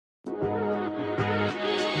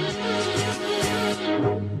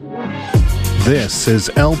This is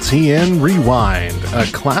LTN Rewind, a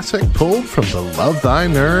classic pulled from the Love Thy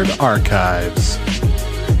Nerd archives.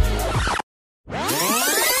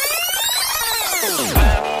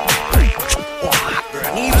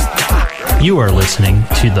 You are listening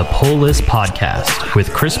to the Pull List Podcast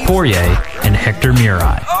with Chris Poirier and Hector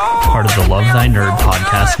Murai, part of the Love Thy Nerd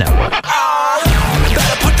Podcast Network.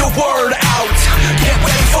 Better put the word out. Get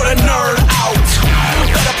ready for the nerd out.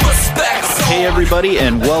 Better put specs on. Hey everybody,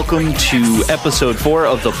 and welcome to episode 4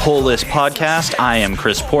 of the Pull List Podcast. I am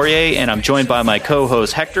Chris Poirier, and I'm joined by my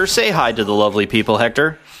co-host Hector. Say hi to the lovely people,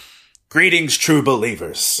 Hector. Greetings, true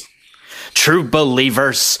believers. True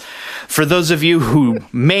believers. For those of you who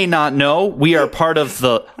may not know, we are part of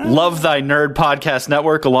the Love Thy Nerd Podcast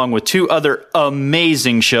Network, along with 2 other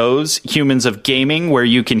amazing shows, Humans of Gaming, where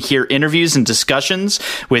you can hear interviews and discussions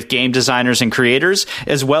with game designers and creators,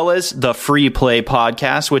 as well as the Free Play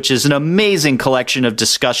Podcast, which is an amazing collection of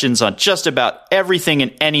discussions on just about everything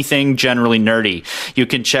and anything generally nerdy. You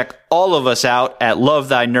can check all of us out at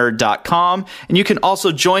lovethynerd.com, and you can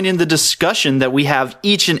also join in the discussion that we have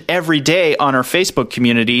each and every day on our Facebook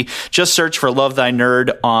community. Just search for Love Thy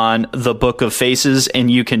Nerd on the Book of Faces, and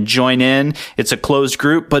you can join in. It's a closed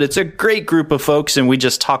group, but it's a great group of folks, and we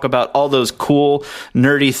just talk about all those cool,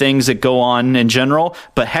 nerdy things that go on in general.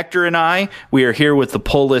 But Hector and I, we are here with the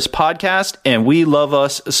Pull List Podcast, and we love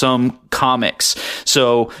us some comics.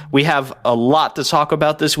 So we have a lot to talk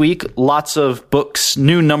about this week. Lots of books,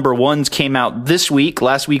 new number ones came out this week.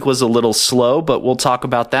 Last week was a little slow, but we'll talk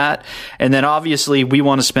about that. And then obviously we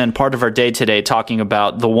want to spend part of our day today talking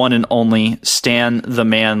about the one and only Stan the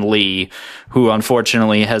Man Lee, who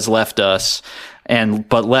unfortunately has left us.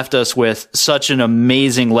 But left us with such an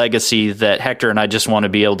amazing legacy that Hector and I just want to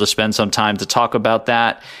be able to spend some time to talk about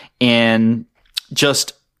that and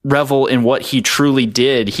just revel in what he truly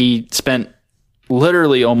did. He spent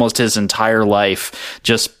literally almost his entire life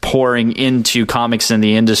just pouring into comics in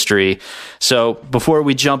the industry. So before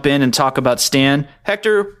we jump in and talk about Stan,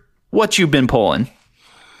 Hector, what you been pulling?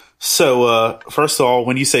 So, first of all,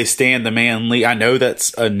 when you say Stan the Man Lee, I know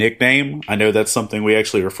that's a nickname. I know that's something we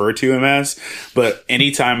actually refer to him as. But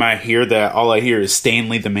anytime I hear that, all I hear is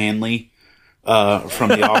Stanley the Manly from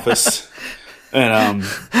The Office. And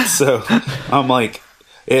so I'm like,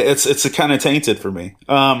 it's kind of tainted for me.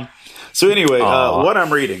 So anyway, what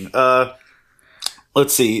I'm reading,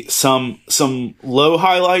 let's see, some low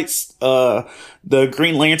highlights. The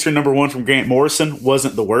Green Lantern #1 from Grant Morrison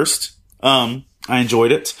wasn't the worst. I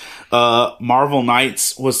enjoyed it. Marvel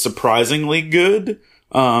Knights was surprisingly good.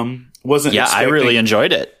 I really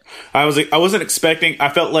enjoyed it. I wasn't expecting, I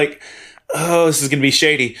felt like, oh, this is going to be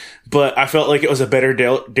shady, but I felt like it was a better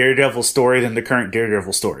Daredevil story than the current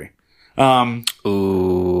Daredevil story.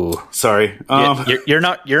 Ooh, sorry. You're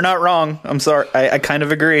not wrong. I'm sorry. I kind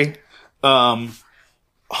of agree.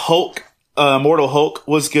 Hulk, Immortal Hulk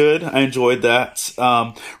was good. I enjoyed that.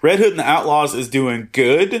 Red Hood and the Outlaws is doing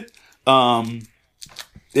good.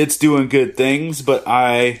 It's doing good things, but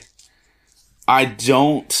I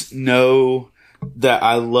don't know that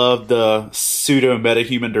I love the pseudo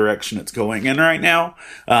metahuman direction it's going in right now.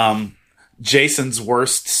 Jason's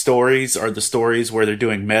worst stories are the stories where they're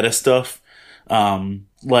doing meta stuff,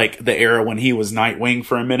 like the era when he was Nightwing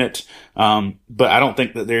for a minute. But I don't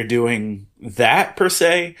think that they're doing that per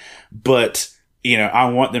se, but you know, I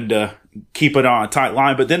want them to keep it on a tight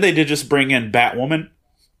line. But then they did just bring in Batwoman,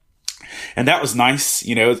 and that was nice.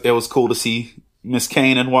 You know, it was cool to see Miss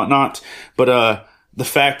Kane and whatnot. But, the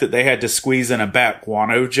fact that they had to squeeze in a Bat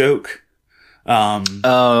Guano joke. Oh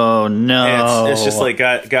no. It's just like,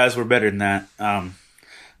 guys, we're better than that.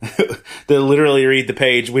 They literally read the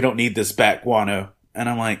page, we don't need this Bat Guano. And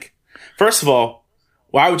I'm like, first of all,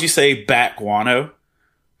 why would you say Bat Guano?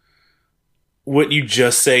 Wouldn't you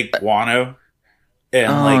just say guano?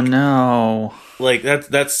 And no. Like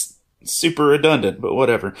that's super redundant, but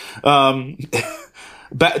whatever.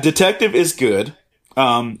 Detective is good.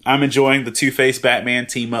 I'm enjoying the Two-Face Batman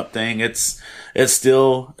team up thing. It's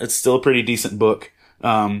still a pretty decent book.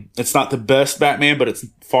 It's not the best Batman, but it's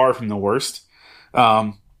far from the worst.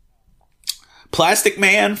 Plastic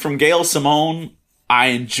Man from Gail Simone. I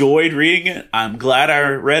enjoyed reading it. I'm glad I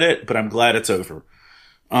read it, but I'm glad it's over.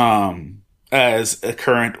 As a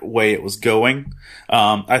current way it was going.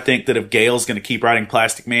 I think that if Gail's going to keep writing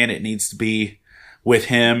Plastic Man, it needs to be with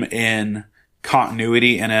him in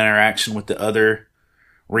continuity and interaction with the other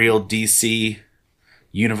real DC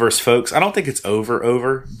universe folks. I don't think it's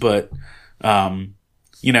over, but,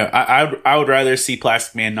 you know, I would rather see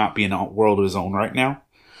Plastic Man not be in a world of his own right now.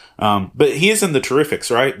 But he is in the Terrifics,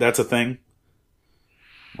 right? That's a thing.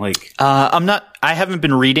 Like, I haven't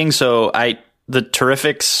been reading, so the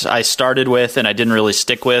Terrifics I started with and I didn't really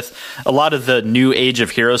stick with. A lot of the new Age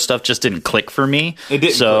of Heroes stuff just didn't click for me. It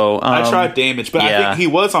didn't. So I tried Damage, but I yeah. think he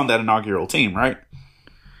was on that inaugural team, right?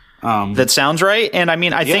 That sounds right. And I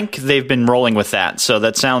mean, I think they've been rolling with that. So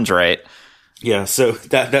that sounds right. Yeah, so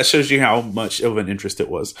that shows you how much of an interest it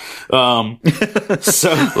was. So,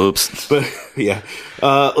 Oops. But yeah,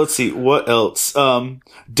 let's see what else.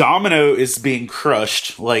 Domino is being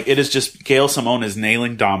crushed. Like, it is just Gail Simone is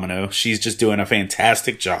nailing Domino. She's just doing a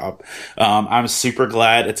fantastic job. I'm super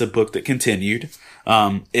glad it's a book that continued.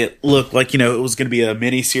 It looked like, it was going to be a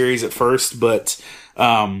mini series at first, but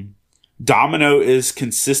Domino is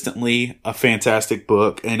consistently a fantastic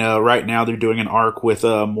book, and right now they're doing an arc with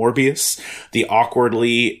Morbius, the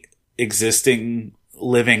awkwardly existing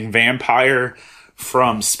living vampire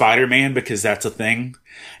from Spider-Man, because that's a thing.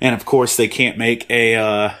 And of course, they can't make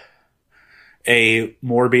a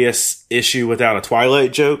Morbius issue without a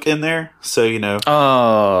Twilight joke in there. So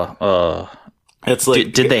it's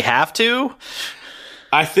like, did they have to?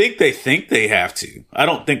 I think they have to. I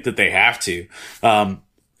don't think that they have to.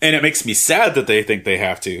 And it makes me sad that they think they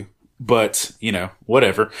have to, but,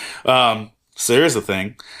 whatever. So here's the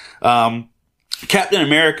thing. Captain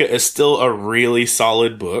America is still a really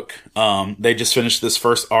solid book. They just finished this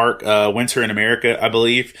first arc, Winter in America, I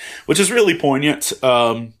believe, which is really poignant.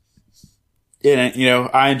 And,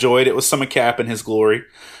 I enjoyed it with some of Cap in his glory.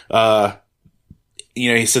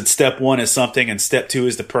 He said step 1 is something and step 2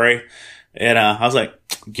 is to pray. And, I was like,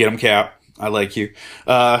 get him, Cap. I like you.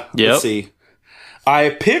 Let's see.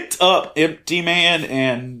 I picked up Empty Man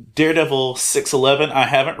and Daredevil 611. I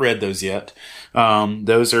haven't read those yet.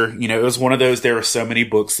 Those are, it was one of those, there were so many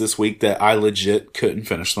books this week that I legit couldn't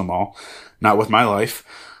finish them all. Not with my life.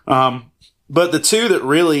 But the two that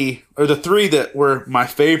really, or the three that were my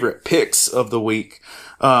favorite picks of the week.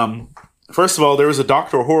 First of all, there was a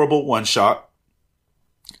Dr. Horrible one-shot.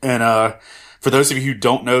 And for those of you who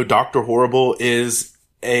don't know, Dr. Horrible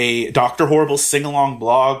sing-along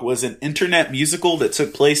blog was an internet musical that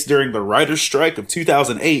took place during the writer's strike of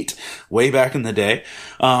 2008, way back in the day.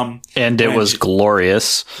 And it was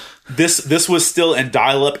glorious. This was still in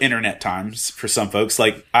dial-up internet times for some folks.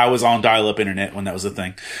 Like, I was on dial-up internet when that was a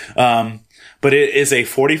thing. But it is a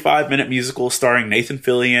 45-minute musical starring Nathan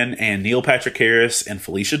Fillion and Neil Patrick Harris and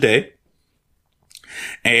Felicia Day.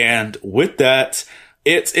 And with that,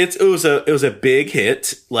 it was a big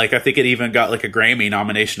hit. Like, I think it even got like a Grammy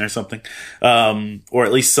nomination or something. Or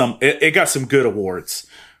at least it got some good awards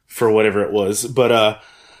for whatever it was. But,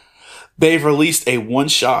 they've released a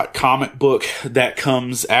one-shot comic book that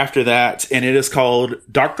comes after that, and it is called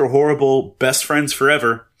Dr. Horrible Best Friends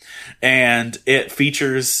Forever. And it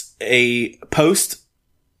features a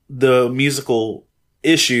the musical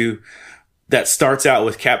issue that starts out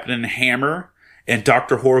with Captain Hammer and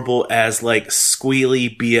Dr. Horrible as like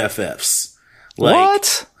squealy BFFs.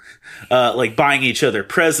 What? Like buying each other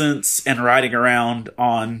presents and riding around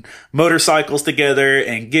on motorcycles together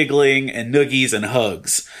and giggling and noogies and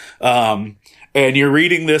hugs. And you're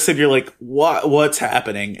reading this and you're like, what's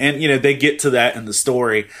happening? And, they get to that in the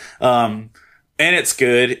story. And it's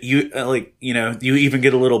good. You you even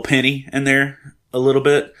get a little Penny in there a little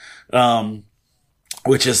bit.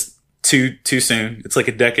 Which is too soon. It's like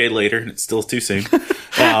a decade later and it's still too soon.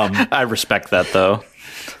 I respect that though.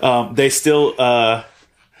 They still,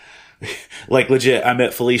 like legit, I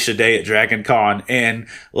met Felicia Day at Dragon Con, and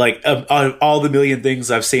like all the million things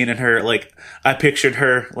I've seen in her, like I pictured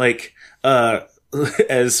her like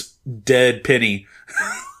as dead Penny.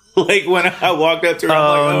 Like when I walked up to her,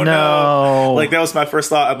 I'm like, oh no. Like that was my first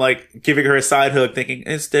thought. I'm like giving her a side hug thinking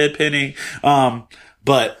it's dead Penny.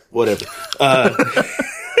 But whatever.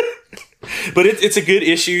 But it's a good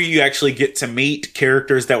issue. You actually get to meet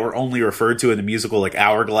characters that were only referred to in the musical, like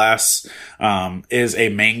Hourglass is a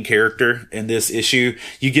main character in this issue.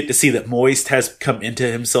 You get to see that Moist has come into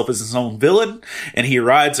himself as his own villain, and he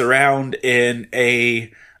rides around in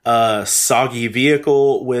a soggy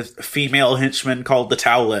vehicle with female henchmen called the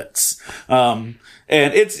Towelettes. And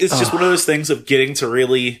it's just one of those things of getting to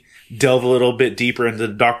really delve a little bit deeper into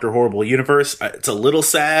the Dr. Horrible universe. It's a little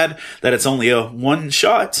sad that it's only a one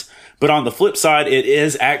shot. But on the flip side, it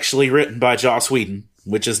is actually written by Joss Whedon,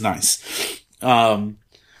 which is nice. So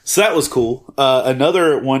that was cool.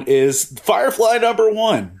 Another one is Firefly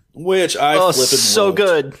 #1, which I flippin' so loved.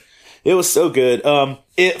 good. It was so good.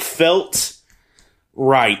 It felt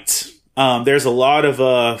right. There's a lot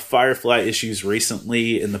of Firefly issues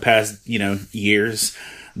recently in the past, years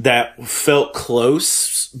that felt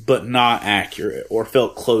close but not accurate, or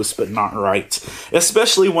felt close but not right.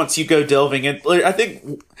 Especially once you go delving in. I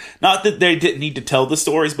think not that they didn't need to tell the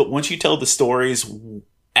stories, but once you tell the stories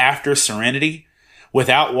after Serenity,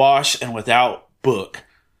 without Wash and without Book,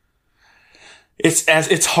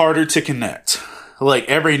 it's harder to connect. Like,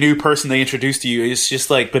 every new person they introduce to you is just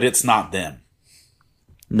like, but it's not them.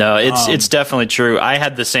 No, it's definitely true. I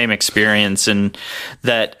had the same experience, and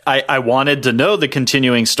that I wanted to know the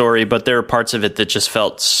continuing story, but there are parts of it that just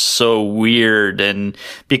felt so weird. And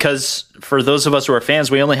because for those of us who are fans,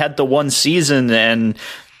 we only had the one season, and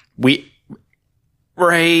we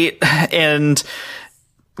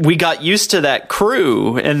got used to that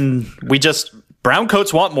crew, and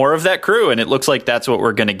browncoats want more of that crew, and it looks like that's what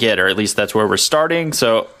we're going to get, or at least that's where we're starting.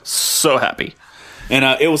 So happy. And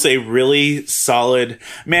it was a really solid,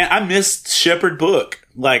 man. I missed Shepherd Book.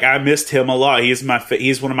 Like, I missed him a lot. He's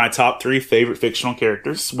one of my top 3 favorite fictional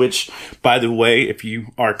characters, which, by the way, if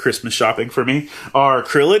you are Christmas shopping for me, are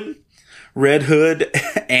Krillin, Red Hood,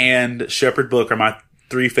 and Shepherd Book are my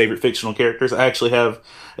 3 favorite fictional characters. I actually have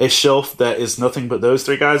a shelf that is nothing but those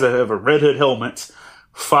 3 guys. I have a Red Hood helmet,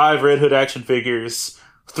 5 Red Hood action figures,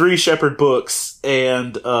 3 Shepherd Books,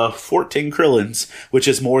 and 14 Krillins, which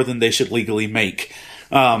is more than they should legally make.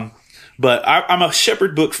 But I'm a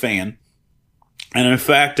Shepherd Book fan. And in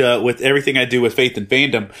fact, with everything I do with Faith and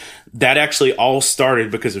Fandom, that actually all started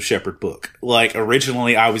because of Shepherd Book. Like,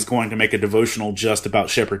 originally I was going to make a devotional just about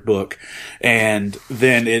Shepherd Book, and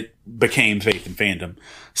then it became Faith and Fandom.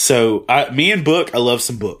 So me and Book, I love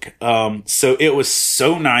some Book. So it was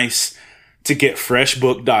so nice to get fresh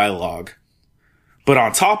Book dialogue. But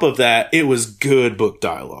on top of that, it was good Book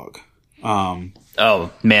dialogue.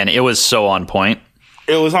 Oh, man, it was so on point.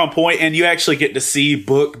 It was on point, and you actually get to see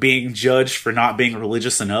Book being judged for not being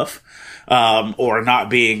religious enough, or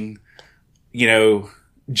not being,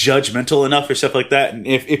 judgmental enough or stuff like that. And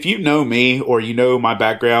if you know me, or you know my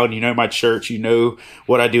background, you know my church, you know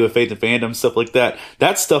what I do with Faith and Fandom, stuff like that,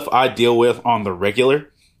 that's stuff I deal with on the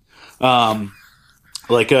regular. There's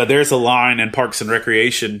a line in Parks and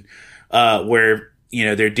Recreation where,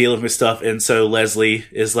 they're dealing with stuff, and so Leslie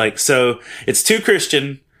is like, so it's too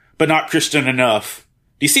Christian, but not Christian enough.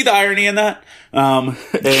 Do you see the irony in that?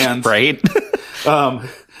 And right.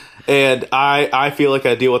 And I feel like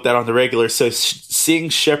I deal with that on the regular. So seeing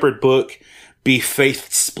Shepherd Book be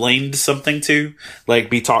faith-splained something to, like,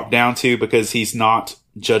 be talked down to because he's not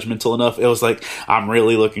judgmental enough, it was like, I'm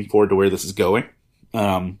really looking forward to where this is going.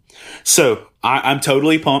 So I'm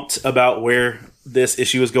totally pumped about where this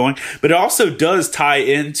issue is going, but it also does tie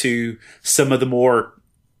into some of the more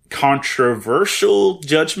controversial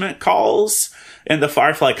judgment calls in the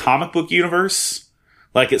Firefly comic book universe.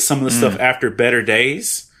 Like, it's some of the stuff after Better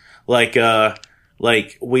Days. Like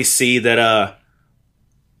we see that,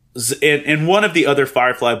 in one of the other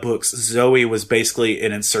Firefly books, Zoe was basically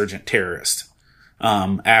an insurgent terrorist,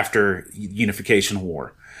 after Unification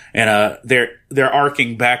War. And, they're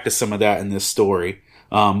arcing back to some of that in this story.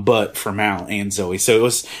 But for Mal and Zoe. So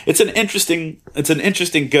it's an interesting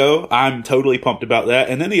go. I'm totally pumped about that.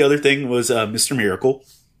 And then the other thing was, Mr. Miracle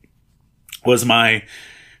was my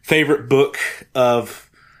favorite book of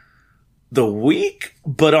the week,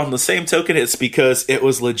 but on the same token, it's because it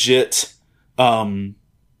was legit,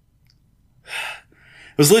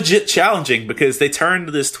 challenging, because they turned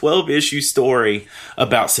this 12-issue story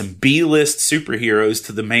about some B-list superheroes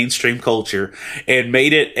to the mainstream culture and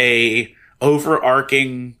made it a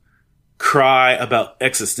overarching cry about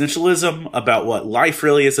existentialism, about what life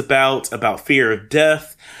really is about fear of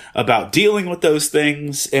death, about dealing with those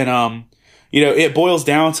things. And, it boils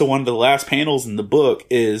down to one of the last panels in the book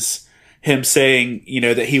is him saying,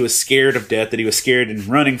 that he was scared of death, that he was scared and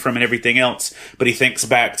running from it and everything else. But he thinks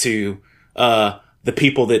back to, the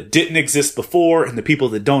people that didn't exist before and the people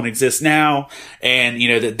that don't exist now. And,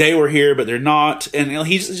 that they were here, but they're not. And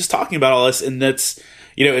he's just talking about all this. And that's,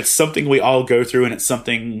 it's something we all go through, and it's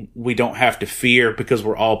something we don't have to fear because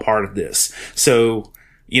we're all part of this. So,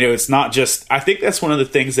 it's not just, I think that's one of the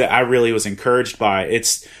things that I really was encouraged by.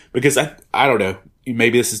 It's because I don't know,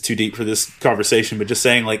 maybe this is too deep for this conversation, but just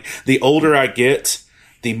saying, like, the older I get,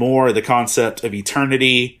 the more the concept of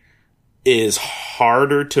eternity is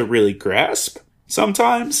harder to really grasp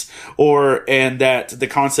sometimes, and that the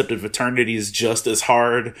concept of eternity is just as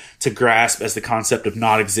hard to grasp as the concept of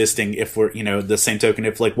not existing if we're, the same token,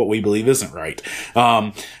 if, like, what we believe isn't right.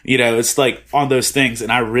 It's like on those things,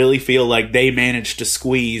 and I really feel like they managed to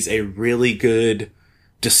squeeze a really good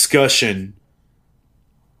discussion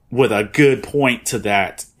with a good point to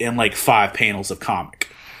that in like 5 panels of comic.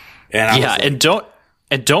 And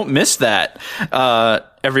don't miss that,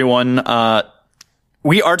 everyone.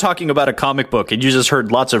 We are talking about a comic book, and you just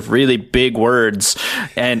heard lots of really big words,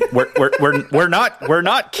 and we're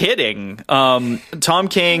not kidding. Tom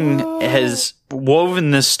King has woven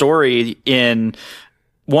this story in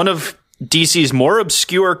one of DC's more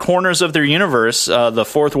obscure corners of their universe, the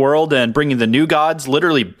Fourth World, and bringing the New Gods,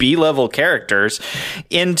 literally B-level characters,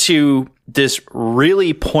 into this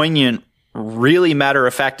really poignant, really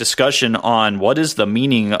matter-of-fact discussion on what is the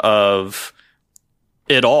meaning of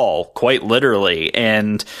it all, quite literally.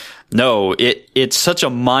 And no, it's such a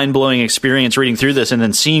mind-blowing experience reading through this and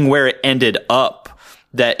then seeing where it ended up,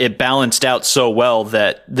 that it balanced out so well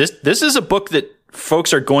that this is a book that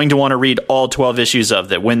folks are going to want to read all 12 issues of,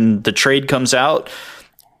 that when the trade comes out,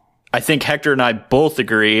 I think Hector and I both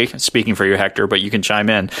agree, speaking for you, Hector, but you can chime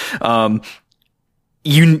in.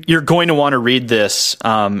 You're going to want to read this,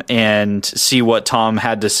 and see what Tom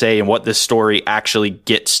had to say and what this story actually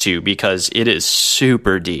gets to, because it is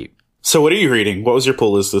super deep. So what are you reading? What was your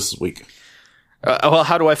pull list this week? Well,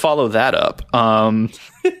 how do I follow that up?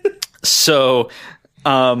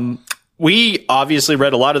 We obviously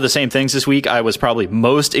read a lot of the same things this week. I was probably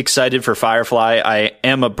most excited for Firefly. I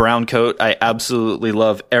am a brown coat. I absolutely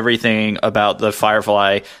love everything about the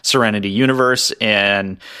Firefly Serenity universe.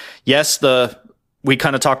 And yes, we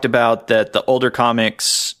kind of talked about that the older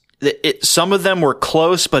comics, some of them were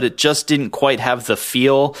close, but it just didn't quite have the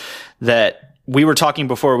feel that we were talking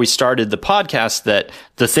before we started the podcast, that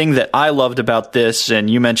the thing that I loved about this,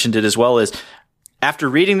 and you mentioned it as well, is after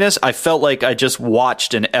reading this, I felt like I just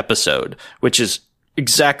watched an episode, which is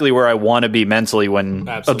exactly where I want to be mentally when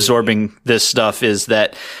absorbing this stuff, is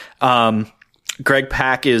that Greg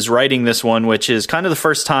Pak is writing this one, which is kind of the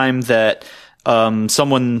first time that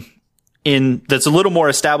someone that's a little more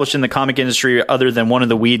established in the comic industry other than one of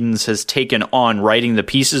the Whedons has taken on writing the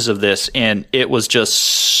pieces of this. And it was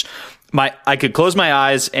just... I could close my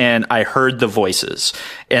eyes and I heard the voices,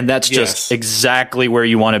 and that's just exactly where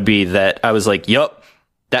you want to be. That I was like, yup,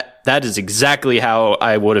 that is exactly how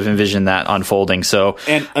I would have envisioned that unfolding. So,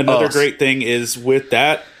 and another great thing is with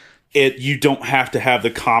that, you don't have to have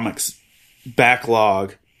the comics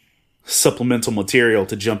backlog supplemental material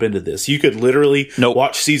to jump into this. You could literally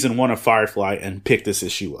watch season 1 of Firefly and pick this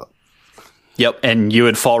issue up. Yep, and you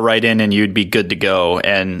would fall right in and you'd be good to go.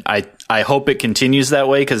 And I hope it continues that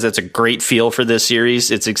way, because that's a great feel for this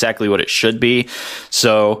series. It's exactly what it should be.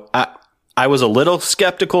 So I was a little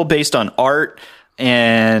skeptical based on art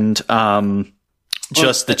and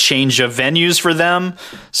just the change of venues for them.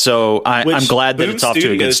 So I'm glad that it's off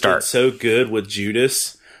to a good start. Did so good with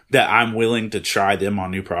Judas that I'm willing to try them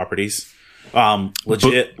on new properties.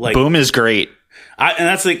 Legit, Boom is great. And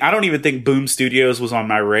that's the thing. I don't even think Boom Studios was on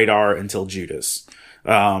my radar until Judas.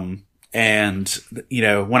 And, you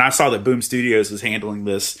know, when I saw that Boom Studios was handling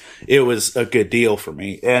this, it was a good deal for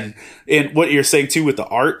me. And what you're saying too with the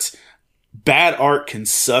art, bad art can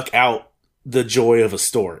suck out the joy of a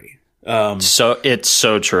story. So it's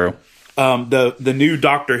so true. The new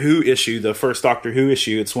Doctor Who issue, the first Doctor Who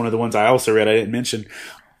issue, it's one of the ones I also read. I didn't mention.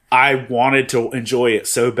 I wanted to enjoy it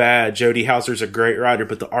so bad. Jody Houser's a great writer,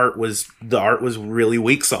 but the art was really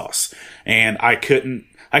weak sauce, and I couldn't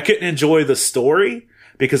enjoy the story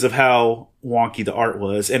because of how wonky the art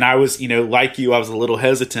was. And I was, like you, I was a little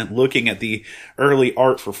hesitant looking at the early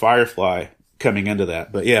art for Firefly coming into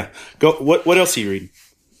that. But yeah, go. What else are you reading?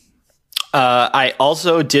 I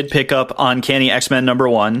also did pick up Uncanny X-Men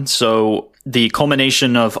 #1. So the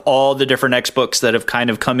culmination of all the different X books that have kind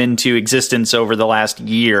of come into existence over the last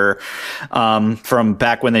year, from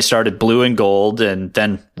back when they started Blue and Gold, and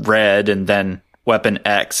then Red, and then Weapon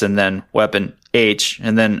X, and then Weapon H,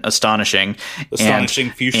 and then Astonishing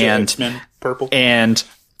Fuchsia, X-Men Purple, and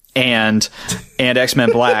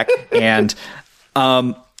X-Men Black, and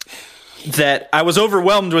that I was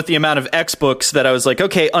overwhelmed with the amount of X books that I was like,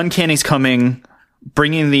 okay, Uncanny's coming.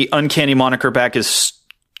 Bringing the Uncanny moniker back is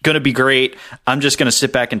going to be great. I'm just going to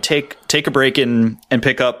sit back and take a break and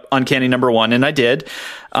pick up Uncanny #1. And I did.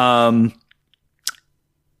 And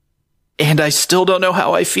I still don't know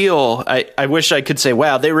how I feel. I wish I could say,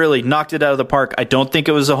 wow, they really knocked it out of the park. I don't think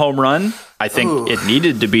it was a home run. I think it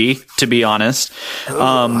needed to be honest.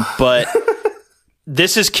 But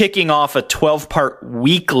this is kicking off a 12-part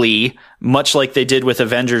weekly, much like they did with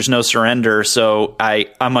Avengers No Surrender. So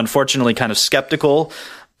I'm unfortunately kind of skeptical,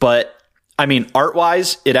 but I mean,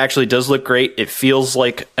 art-wise, it actually does look great. It feels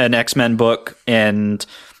like an X-Men book, and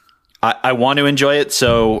I want to enjoy it.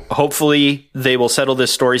 So hopefully they will settle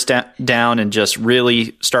this story down and just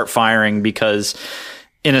really start firing, because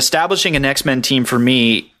in establishing an X-Men team, for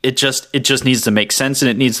me, it just needs to make sense, and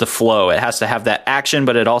it needs the flow. It has to have that action,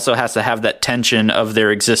 but it also has to have that tension of their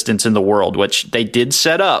existence in the world, which they did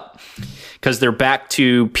set up, because they're back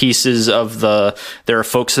to pieces of there are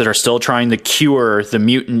folks that are still trying to cure the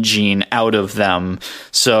mutant gene out of them.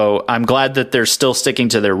 So I'm glad that they're still sticking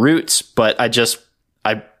to their roots, but I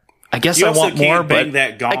I guess You I also want more, can't bang but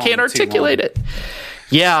that gong I can't too articulate long. it.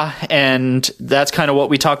 Yeah, and that's kind of what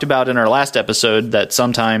we talked about in our last episode, that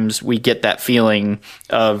sometimes we get that feeling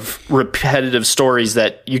of repetitive stories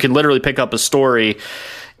that you can literally pick up a story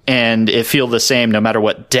and it feel the same no matter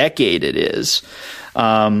what decade it is.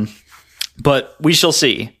 But we shall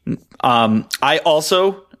see. I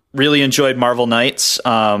also really enjoyed Marvel Knights.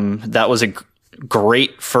 That was a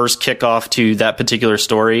great first kickoff to that particular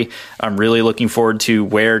story. I'm really looking forward to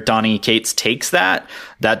where Donny Cates takes that.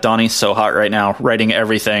 That Donnie's so hot right now, writing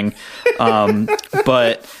everything.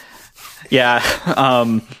 But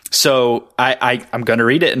yeah, so I'm going to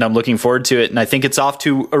read it and I'm looking forward to it. And I think it's off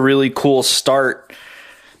to a really cool start.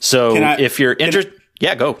 So if you're interested,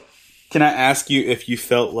 yeah, go. Can I ask you if you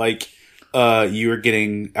felt like you were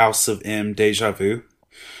getting House of M deja vu?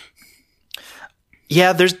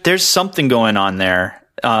 Yeah, there's something going on there.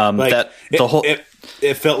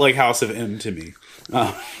 It felt like House of M to me.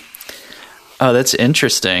 Oh, that's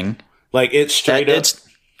interesting. Like it straight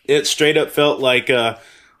up felt like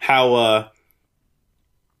how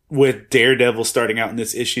with Daredevil starting out in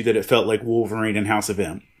this issue that it felt like Wolverine and House of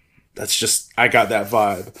M. That's just, I got that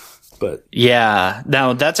vibe. But yeah,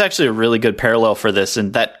 now that's actually a really good parallel for this,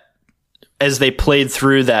 and that as they played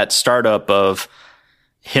through that startup of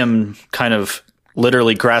him kind of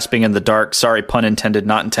literally grasping in the dark. Sorry, pun intended,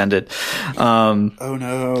 not intended. Oh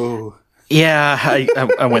no. Yeah,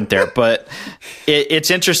 I went there, but it's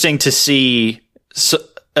interesting to see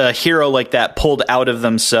a hero like that pulled out of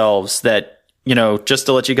themselves. That, you know, just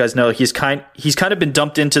to let you guys know, he's kind of been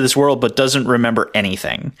dumped into this world, but doesn't remember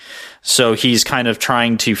anything. So he's kind of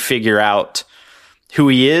trying to figure out who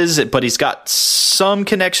he is, but he's got some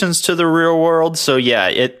connections to the real world. So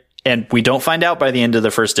yeah, and we don't find out by the end of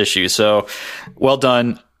the first issue. So well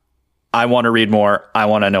done. I want to read more. I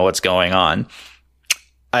want to know what's going on.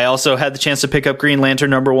 I also had the chance to pick up Green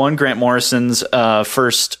Lantern #1, Grant Morrison's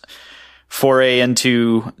first foray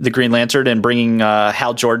into the Green Lantern and bringing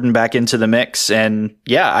Hal Jordan back into the mix. And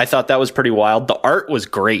yeah, I thought that was pretty wild. The art was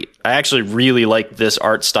great. I actually really liked this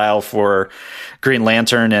art style for Green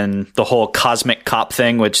Lantern and the whole cosmic cop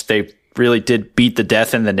thing, which they really did beat the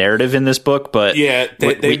death in the narrative in this book. But yeah,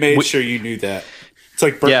 they made sure you knew that. It's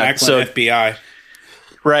like Burt Macklin, FBI.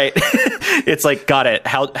 Right. It's like, got it.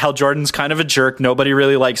 Hal Jordan's kind of a jerk. Nobody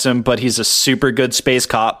really likes him, but he's a super good space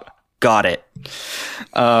cop. Got it.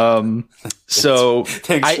 So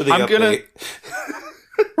thanks for the update.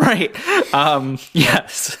 Right.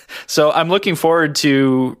 Yes. So I'm looking forward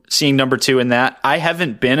to seeing #2 in that. I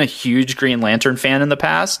haven't been a huge Green Lantern fan in the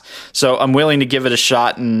past, so I'm willing to give it a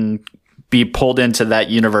shot and be pulled into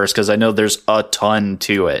that universe because I know there's a ton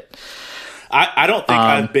to it. I don't think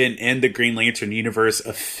I've been in the Green Lantern universe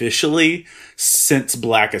officially since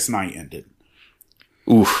Blackest Night ended.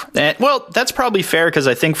 Oof. Well, that's probably fair because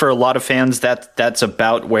I think for a lot of fans that's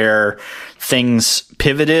about where things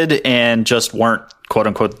pivoted and just weren't quote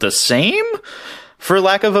unquote the same, for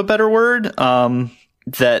lack of a better word.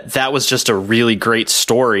 That was just a really great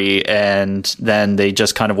story, and then they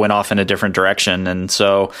just kind of went off in a different direction. And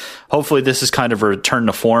so hopefully this is kind of a return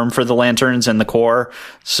to form for the Lanterns and the Corps.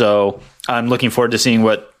 So I'm looking forward to seeing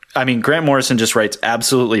Grant Morrison just writes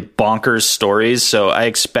absolutely bonkers stories. So I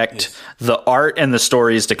expect the art and the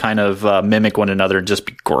stories to kind of mimic one another and just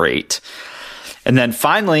be great. And then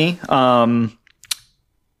finally, I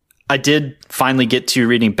did finally get to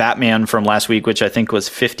reading Batman from last week, which I think was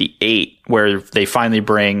 58, where they finally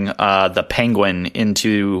bring the Penguin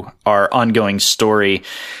into our ongoing story.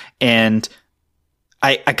 And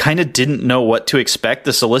I kind of didn't know what to expect.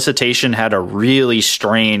 The solicitation had a really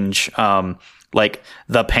strange, like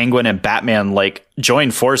the Penguin and Batman like join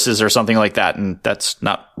forces or something like that. And that's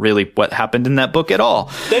not really what happened in that book at all.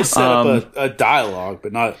 They set up a dialogue,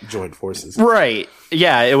 but not join forces. Right.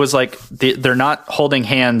 Yeah. It was like they're not holding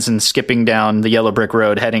hands and skipping down the yellow brick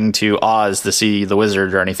road heading to Oz to see the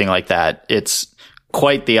wizard or anything like that. It's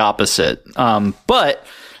quite the opposite. But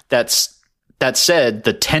that said,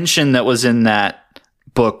 the tension that was in that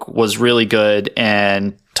book was really good,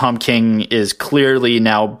 and Tom King is clearly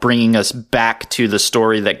now bringing us back to the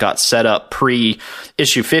story that got set up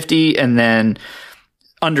pre-issue 50, and then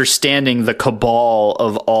understanding the cabal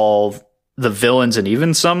of all the villains and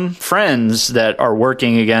even some friends that are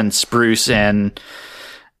working against Bruce. And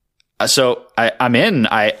so I'm in.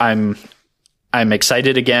 I'm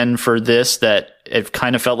excited again for this, that it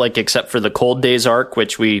kind of felt like, except for the Cold Days arc,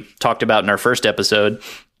 which we talked about in our first episode,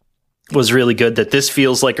 was really good, that this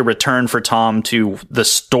feels like a return for Tom to the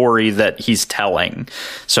story that he's telling.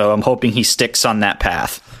 So I'm hoping he sticks on that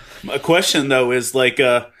path. A question though is like,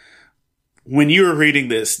 when you were reading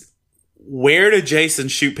this, where did Jason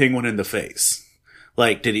shoot Penguin in the face?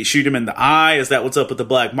 Like, did he shoot him in the eye? Is that what's up with the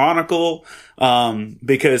black monocle?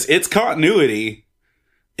 Because it's continuity.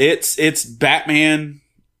 It's Batman,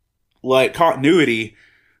 like, continuity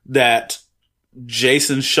that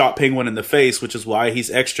Jason shot Penguin in the face, which is why he's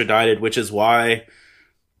extradited, which is why,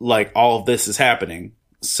 like, all of this is happening.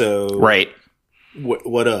 So, right.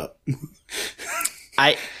 What up?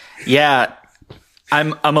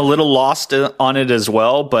 I'm a little lost on it as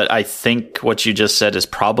well, but I think what you just said is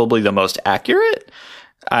probably the most accurate.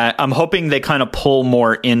 I'm hoping they kind of pull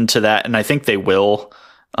more into that, and I think they will.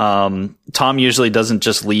 Tom usually doesn't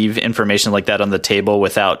just leave information like that on the table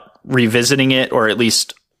without revisiting it, or at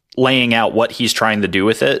least laying out what he's trying to do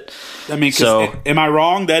with it. I mean, am I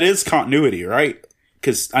wrong? That is continuity, right?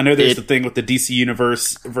 Because I know there's the thing with the DC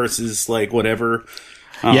universe versus, like, whatever.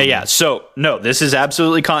 Yeah. So, no, this is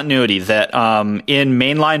absolutely continuity. That in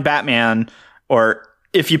mainline Batman, or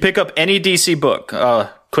if you pick up any DC book,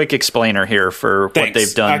 quick explainer here for what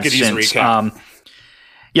they've done I could use a recap.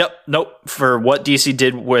 For what DC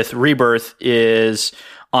did with Rebirth is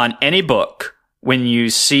on any book, when you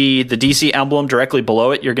see the DC emblem directly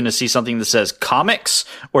below it, you're going to see something that says comics,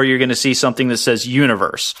 or you're going to see something that says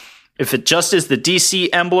universe. If it just is the DC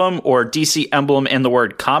emblem or DC emblem and the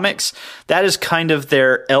word comics, that is kind of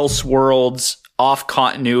their Elseworlds, off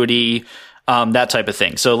continuity, that type of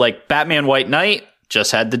thing. So, like, Batman White Knight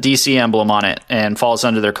just had the DC emblem on it and falls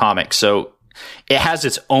under their comics. So it has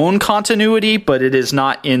its own continuity, but it is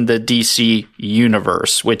not in the DC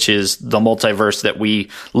universe, which is the multiverse that we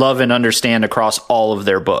love and understand across all of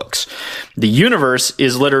their books. The universe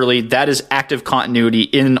is literally, that is active continuity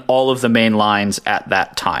in all of the main lines at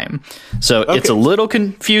that time. So It's a little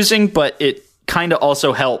confusing, but it kind of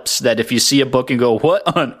also helps that if you see a book and go, what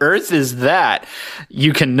on earth is that?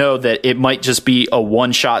 You can know that it might just be a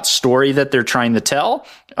one-shot story that they're trying to tell.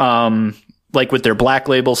 Like with their Black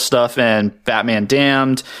Label stuff and Batman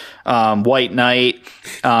Damned, White Knight,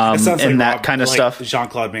 and that kind of stuff.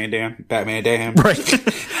 Jean-Claude Van Damme, Batman Damned. Right.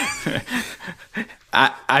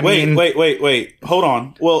 I mean, wait. Hold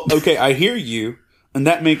on. Well, okay, I hear you, and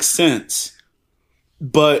that makes sense.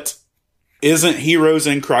 But isn't Heroes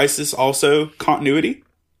in Crisis also continuity?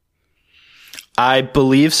 I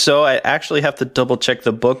believe so. I actually have to double check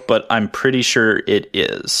the book, but I'm pretty sure it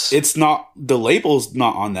is. It's not, the label's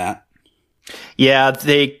not on that. Yeah,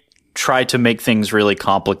 they try to make things really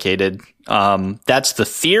complicated. That's the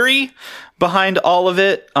theory behind all of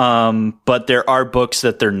it. But there are books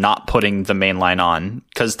that they're not putting the main line on,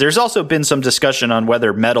 because there's also been some discussion on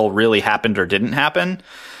whether Metal really happened or didn't happen.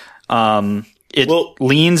 It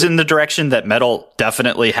leans in the direction that Metal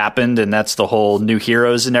definitely happened, and that's the whole New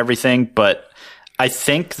Heroes and everything. But I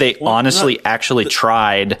think they actually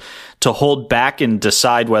tried to hold back and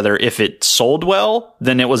decide whether if it sold well,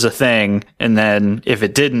 then it was a thing, and then if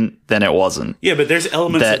it didn't, then it wasn't. Yeah, but there's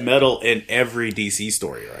elements of Metal in every DC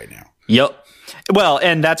story right now. Yep. Well,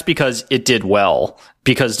 and that's because it did well.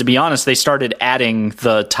 Because, to be honest, they started adding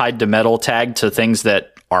the Tied to Metal tag to things that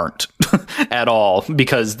aren't at all,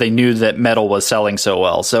 because they knew that Metal was selling so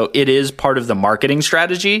well. So it is part of the marketing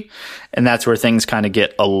strategy, and that's where things kind of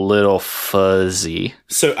get a little fuzzy.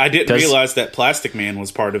 So I didn't realize that Plastic Man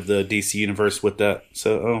was part of the DC universe with that.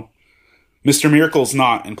 So, Mr. Miracle's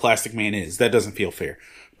not, and Plastic Man is. That doesn't feel fair.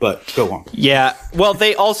 But go on. Yeah. Well,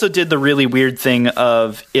 they also did the really weird thing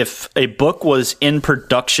of, if a book was in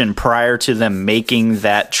production prior to them making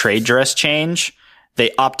that trade dress change,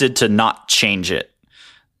 they opted to not change it,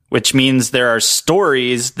 which means there are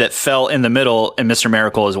stories that fell in the middle, and Mr.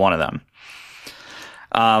 Miracle is one of them.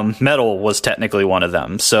 Metal was technically one of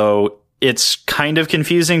them. So it's kind of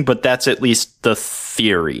confusing, but that's at least the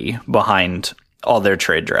theory behind all their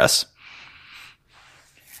trade dress.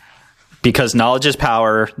 Because knowledge is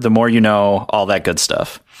power, the more you know, all that good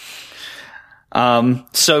stuff.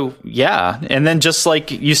 So, yeah. And then, just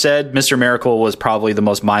like you said, Mr. Miracle was probably the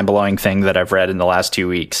most mind-blowing thing that I've read in the last 2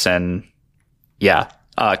 weeks. And, yeah.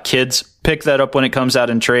 Kids, pick that up when it comes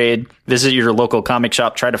out in trade. Visit your local comic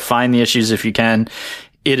shop. Try to find the issues if you can.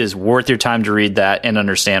 It is worth your time to read that and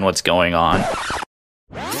understand what's going on.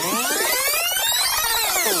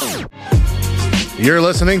 You're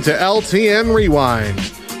listening to LTN Rewind.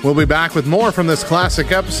 We'll be back with more from this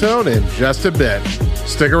classic episode in just a bit.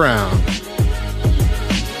 Stick around.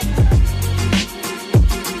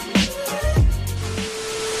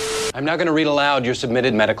 I'm now going to read aloud your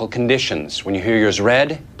submitted medical conditions. When you hear yours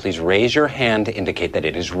read, please raise your hand to indicate that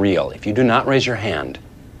it is real. If you do not raise your hand,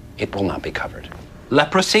 it will not be covered.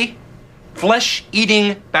 Leprosy,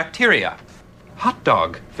 flesh-eating bacteria, hot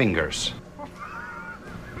dog fingers,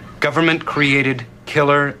 government-created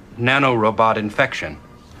killer nanorobot infection.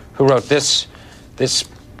 Who wrote this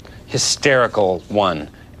hysterical one.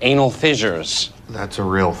 Anal fissures. That's a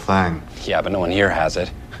real thing. Yeah, but no one here has it.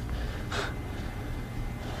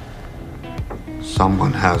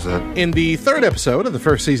 Someone has it. In the third episode of the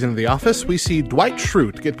first season of The Office, we see Dwight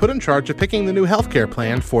Schrute get put in charge of picking the new healthcare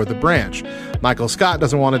plan for the branch. Michael Scott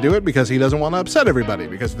doesn't want to do it because he doesn't want to upset everybody,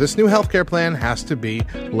 because this new healthcare plan has to be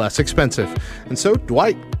less expensive. And so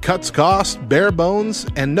Dwight cuts costs, bare bones,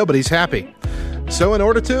 and nobody's happy. So in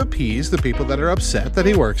order to appease the people that are upset that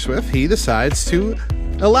he works with, he decides to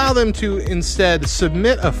allow them to instead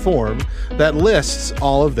submit a form that lists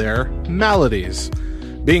all of their maladies.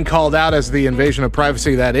 Being called out as the invasion of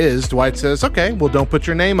privacy that is, Dwight says, okay, well, don't put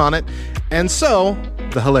your name on it. And so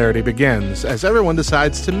the hilarity begins as everyone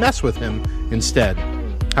decides to mess with him instead.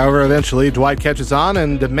 However, eventually Dwight catches on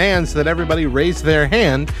and demands that everybody raise their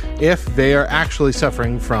hand if they are actually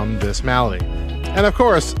suffering from this malady. And of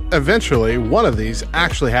course, eventually one of these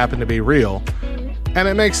actually happened to be real, and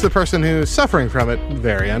it makes the person who's suffering from it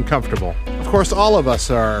very uncomfortable. Of course, all of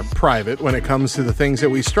us are private when it comes to the things that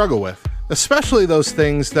we struggle with, especially those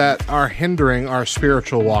things that are hindering our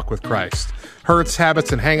spiritual walk with Christ. Hurts,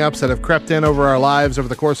 habits, and hang-ups that have crept in over our lives over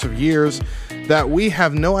the course of years that we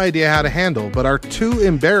have no idea how to handle, but are too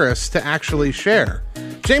embarrassed to actually share.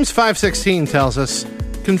 James 5:16 tells us,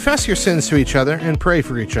 "Confess your sins to each other and pray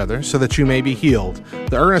for each other so that you may be healed.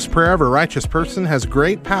 The earnest prayer of a righteous person has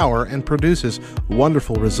great power and produces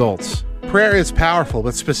wonderful results." Prayer is powerful,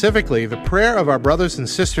 but specifically the prayer of our brothers and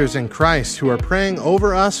sisters in Christ who are praying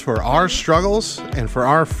over us for our struggles and for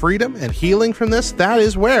our freedom and healing from this, that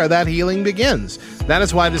is where that healing begins. That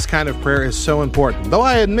is why this kind of prayer is so important, though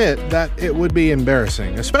I admit that it would be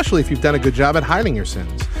embarrassing, especially if you've done a good job at hiding your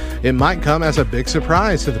sins. It might come as a big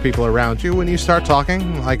surprise to the people around you when you start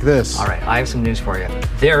talking like this. All right, I have some news for you.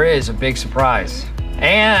 There is a big surprise.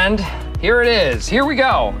 And here it is. Here we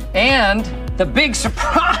go. And the big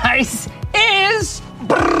surprise is...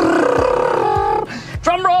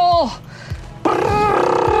 Drum roll!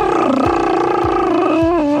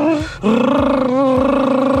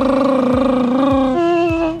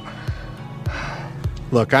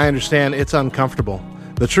 Look, I understand it's uncomfortable.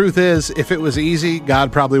 The truth is, if it was easy,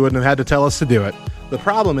 God probably wouldn't have had to tell us to do it. The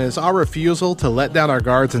problem is, our refusal to let down our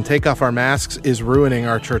guards and take off our masks is ruining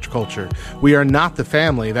our church culture. We are not the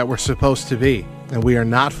family that we're supposed to be, and we are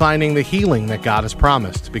not finding the healing that God has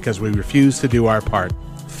promised because we refuse to do our part.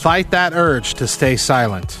 Fight that urge to stay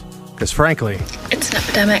silent, because frankly, it's an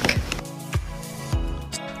epidemic.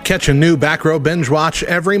 Catch a new Back Row Binge Watch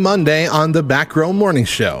every Monday on the Back Row Morning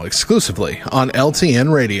Show, exclusively on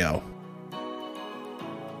LTN Radio.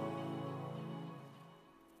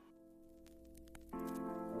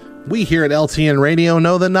 We here at LTN Radio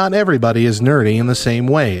know that not everybody is nerdy in the same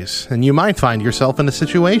ways, and you might find yourself in a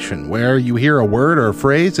situation where you hear a word or a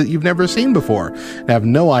phrase that you've never seen before and have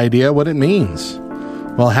no idea what it means.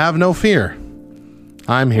 Well, have no fear.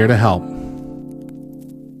 I'm here to help.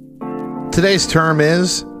 Today's term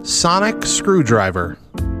is sonic screwdriver.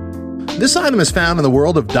 This item is found in the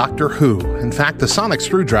world of Doctor Who. In fact, the sonic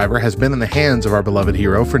screwdriver has been in the hands of our beloved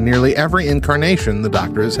hero for nearly every incarnation the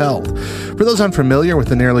Doctor has held. For those unfamiliar with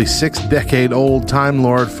the nearly 6-decade-old Time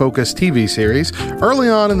Lord-focused TV series, early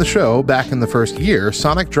on in the show, back in the first year,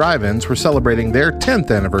 Sonic Drive-Ins were celebrating their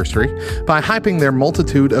 10th anniversary by hyping their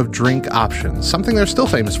multitude of drink options, something they're still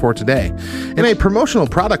famous for today. In a promotional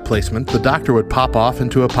product placement, the Doctor would pop off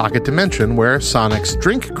into a pocket dimension where Sonic's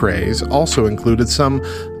drink craze also included some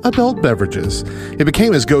adult beverages. It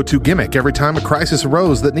became his go-to gimmick every time a crisis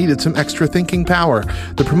arose that needed some extra thinking power.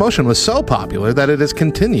 The promotion was so popular that it has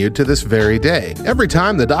continued to this very day. Every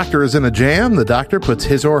time the Doctor is in a jam, the Doctor puts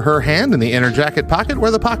his or her hand in the inner jacket pocket where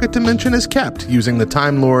the pocket dimension is kept, using the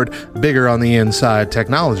Time Lord bigger on the inside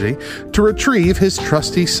technology to retrieve his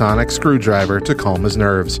trusty sonic screwdriver to calm his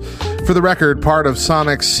nerves. For the record, part of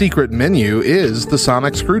Sonic's secret menu is the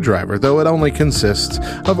sonic screwdriver, though it only consists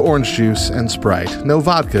of orange juice and Sprite. No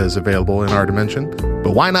vodka is available in our dimension,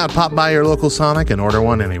 but why not pop by your local Sonic and order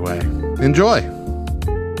one anyway? Enjoy!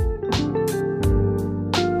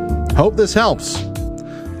 Hope this helps.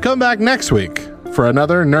 Come back next week for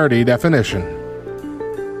another nerdy definition. Are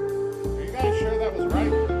you guys sure that was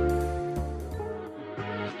right?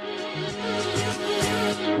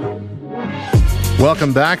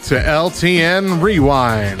 Welcome back to LTN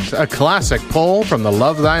Rewind, a classic poll from the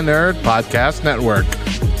Love Thy Nerd podcast network.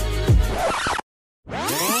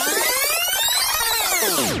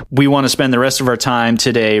 We want to spend the rest of our time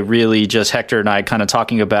today really just Hector and I kind of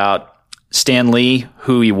talking about Stan Lee,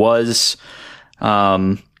 who he was,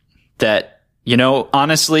 that, you know,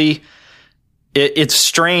 honestly, it's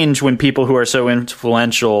strange when people who are so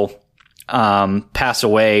influential pass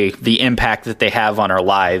away, the impact that they have on our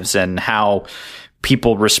lives and how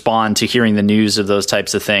people respond to hearing the news of those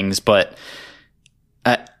types of things. But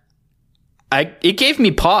it gave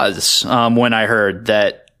me pause when I heard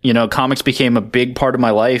that, comics became a big part of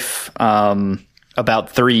my life about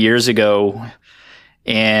 3 years ago.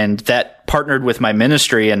 And that partnered with my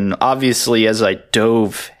ministry. And obviously, as I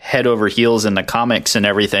dove head over heels into comics and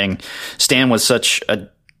everything, Stan was such a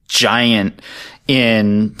giant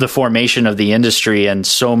in the formation of the industry and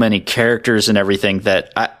so many characters and everything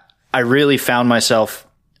that I really found myself.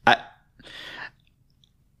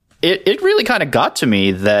 It really kind of got to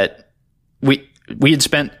me that we had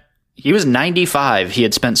spent. He was 95. He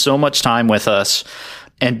had spent so much time with us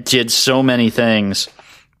and did so many things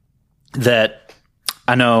that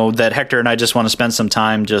I know that Hector and I just want to spend some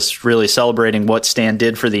time just really celebrating what Stan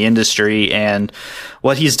did for the industry and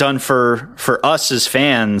what he's done for us as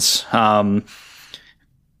fans.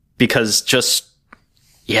 Because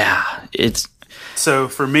it's. So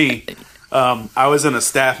for me, I was in a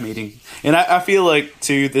staff meeting, and I feel like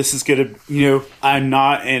too, this is going to, I'm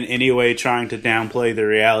not in any way trying to downplay the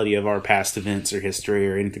reality of our past events or history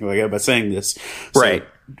or anything like that by saying this. So, right.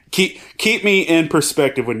 Keep me in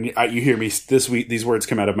perspective when you hear me these words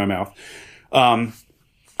come out of my mouth. I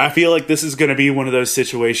feel like this is going to be one of those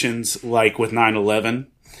situations like with 9/11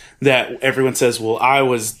 that everyone says, well, I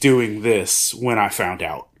was doing this when I found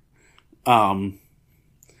out.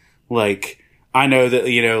 Like, I know that,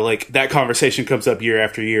 like that conversation comes up year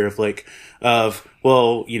after year when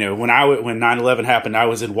 9/11 happened, I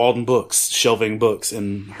was in Walden Books, shelving books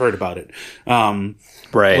and heard about it.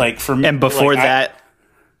 Right. Like for me, and before that,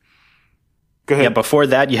 go ahead. Yeah, before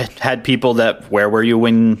that, you had people where were you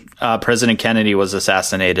when President Kennedy was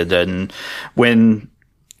assassinated, and when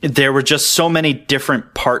there were just so many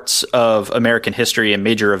different parts of American history and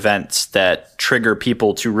major events that trigger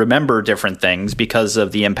people to remember different things because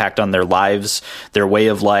of the impact on their lives, their way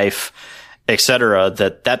of life, etc.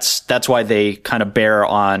 That's why they kind of bear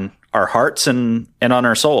on our hearts and on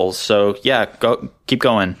our souls. So yeah, keep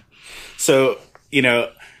going. So,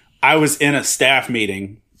 I was in a staff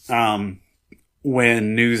meeting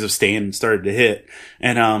when news of Stan started to hit,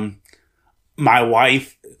 and my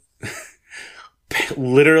wife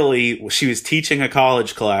literally, she was teaching a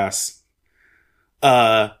college class.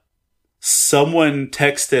 Someone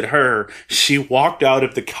texted her. She walked out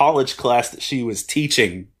of the college class that she was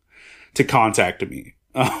teaching to contact me.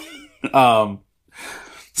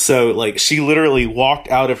 So like she literally walked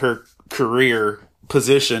out of her career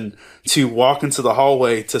position to walk into the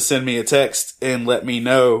hallway to send me a text and let me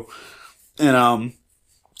know. And,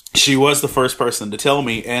 she was the first person to tell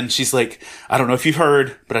me, and she's like, I don't know if you've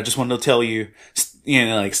heard, but I just wanted to tell you,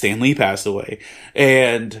 like Stan Lee passed away.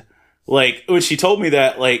 And like, when she told me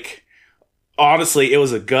that, like, honestly, it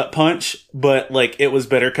was a gut punch, but like, it was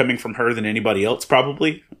better coming from her than anybody else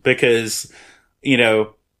probably, because,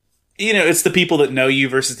 it's the people that know you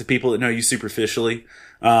versus the people that know you superficially.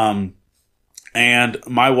 And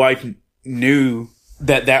my wife knew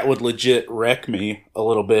that would legit wreck me a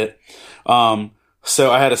little bit.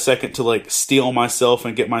 So I had a second to like steel myself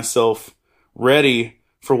and get myself ready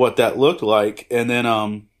for what that looked like. And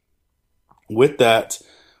then, with that,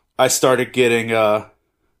 I started getting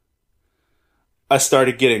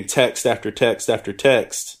text after text after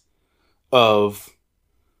text of,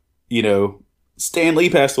 Stan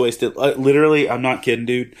Lee passed away. Literally, I'm not kidding,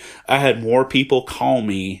 dude. I had more people call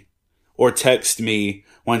me or text me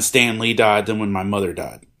when Stan Lee died than when my mother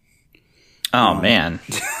died. Oh, man.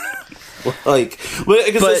 Like,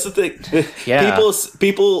 because that's the thing. Yeah.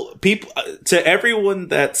 People, to everyone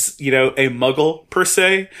that's, a muggle per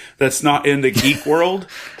se, that's not in the geek world,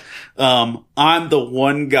 I'm the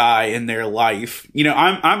one guy in their life.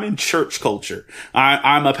 I'm in church culture.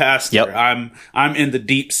 I'm a pastor. Yep. I'm in the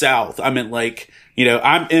deep south. I'm in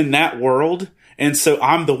I'm in that world. And so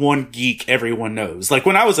I'm the one geek everyone knows. Like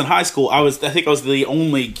when I was in high school, I think I was the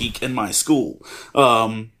only geek in my school.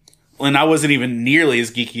 And I wasn't even nearly as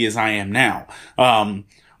geeky as I am now.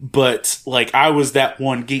 But like I was that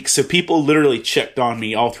one geek. So people literally checked on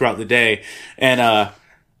me all throughout the day. And, I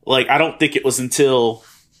don't think it was until,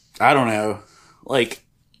 I don't know, like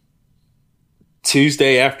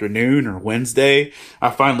Tuesday afternoon or Wednesday, I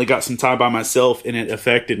finally got some time by myself and it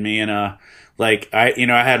affected me. And, I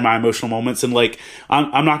had my emotional moments, and like,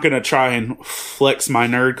 I'm not going to try and flex my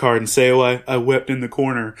nerd card and say, oh, I wept in the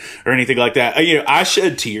corner or anything like that. I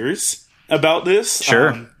shed tears about this.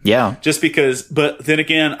 Sure. Yeah. Just because, but then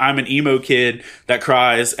again, I'm an emo kid that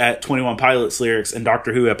cries at 21 Pilots lyrics and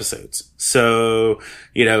Doctor Who episodes. So,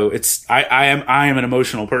 I am an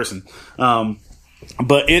emotional person.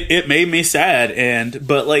 But it made me sad.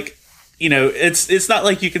 But like, it's not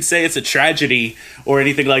like you can say it's a tragedy or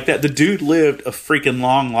anything like that. The dude lived a freaking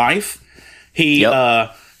long life. He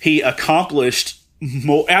accomplished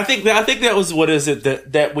more. I think that was what is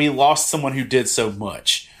it that we lost someone who did so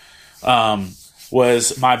much.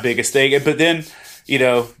 Was my biggest thing. But then,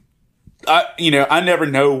 I never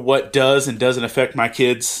know what does and doesn't affect my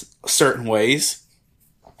kids certain ways.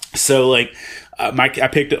 So like, I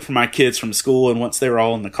picked up from my kids from school, and once they were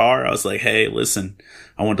all in the car, I was like, "Hey, listen,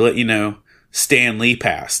 I wanted to let you know Stan Lee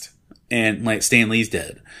passed, and like Stan Lee's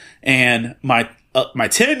dead." And my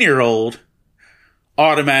 10-year-old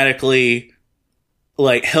automatically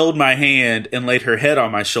like held my hand and laid her head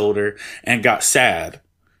on my shoulder and got sad.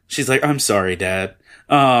 She's like, "I'm sorry, Dad."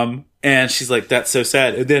 And she's like, "That's so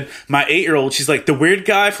sad." And then my 8-year-old, she's like, "The weird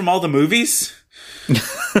guy from all the movies."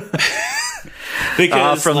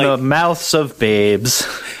 Because from the mouths of babes.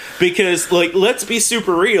 Because like, let's be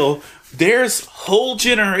super real. There's whole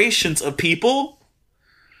generations of people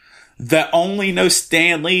that only know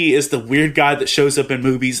Stan Lee is the weird guy that shows up in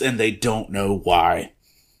movies, and they don't know why.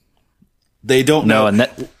 They don't know. And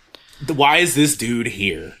why is this dude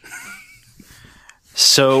here?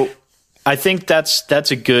 So I think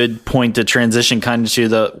that's a good point to transition kind of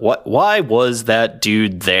to why was that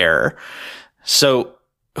dude there? So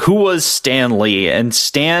who was Stan Lee? And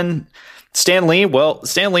Stan Lee, well,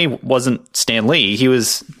 Stan Lee wasn't Stan Lee. He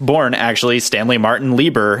was born actually Stanley Martin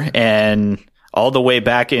Lieber, and all the way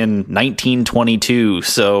back in 1922.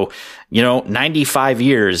 So, 95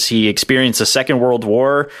 years. He experienced the Second World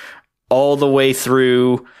War all the way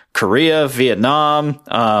through Korea, Vietnam,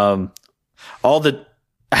 our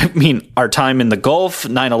time in the Gulf,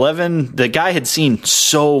 9/11. The guy had seen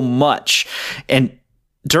so much. And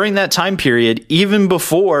during that time period, even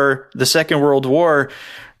before the Second World War,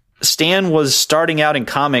 Stan was starting out in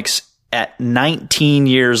comics at 19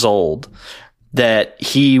 years old. That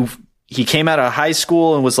he came out of high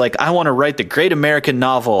school and was like, "I want to write the great American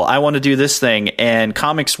novel. I want to do this thing." And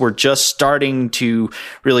comics were just starting to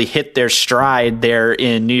really hit their stride there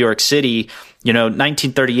in New York City.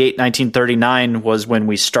 1938, 1939 was when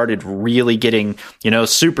we started really getting,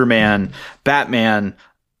 Superman, Batman,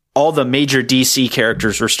 all the major DC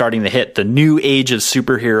characters were starting to hit. The new age of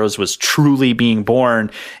superheroes was truly being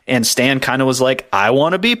born. And Stan kind of was like, "I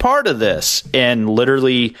want to be part of this." And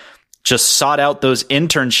literally just sought out those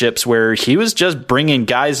internships where he was just bringing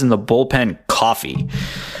guys in the bullpen coffee,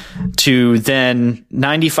 to then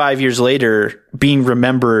 95 years later being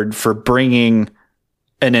remembered for bringing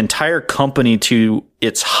an entire company to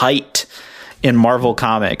its height in Marvel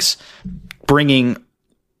Comics, bringing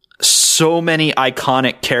so many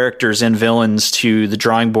iconic characters and villains to the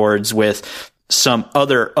drawing boards with some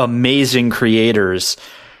other amazing creators.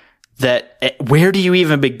 That where do you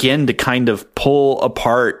even begin to kind of pull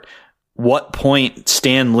apart what point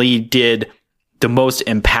Stan Lee did the most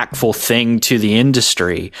impactful thing to the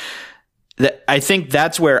industry? I think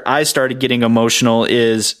that's where I started getting emotional.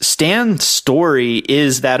 Is Stan's story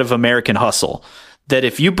is that of American hustle. That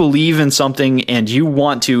if you believe in something and you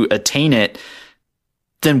want to attain it,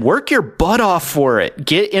 then work your butt off for it.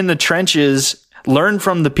 Get in the trenches, learn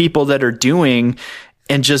from the people that are doing,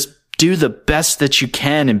 and just do the best that you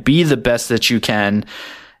can and be the best that you can.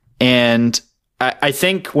 And I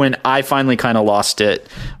think when I finally kind of lost it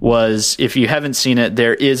was, if you haven't seen it,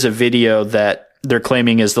 there is a video that they're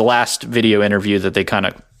claiming is the last video interview that they kind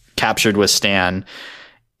of captured with Stan.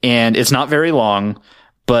 And it's not very long,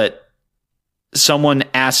 but someone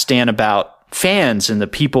asked Stan about fans and the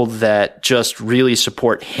people that just really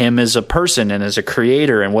support him as a person and as a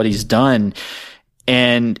creator and what he's done.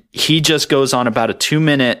 And he just goes on about a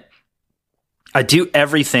 2-minute, "I do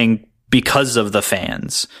everything because of the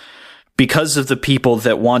fans, because of the people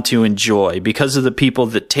that want to enjoy, because of the people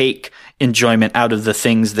that take enjoyment out of the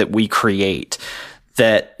things that we create."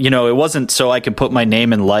 That, it wasn't so I could put my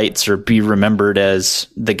name in lights or be remembered as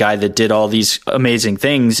the guy that did all these amazing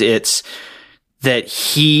things. It's that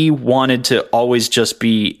he wanted to always just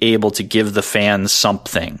be able to give the fans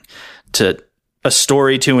something, a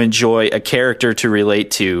story to enjoy, a character to relate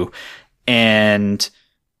to. And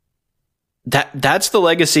that's the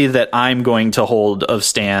legacy that I'm going to hold of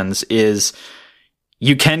Stan's. Is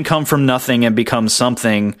you can come from nothing and become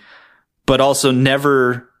something, but also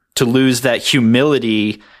never to lose that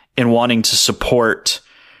humility in wanting to support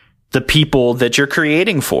the people that you're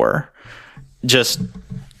creating for.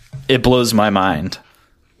 It blows my mind.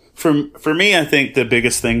 For me, I think the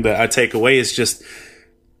biggest thing that I take away is just,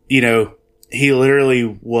 he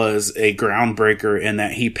literally was a groundbreaker in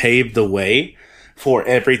that he paved the way for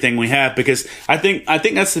everything we have. Because I think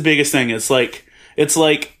that's the biggest thing. It's like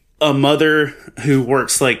a mother who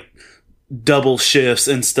works like double shifts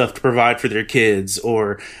and stuff to provide for their kids,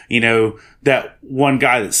 or, that one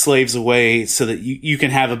guy that slaves away so that you can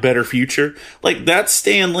have a better future. Like, that's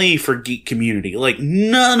Stan Lee for geek community. Like,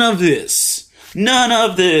 none of this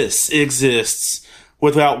exists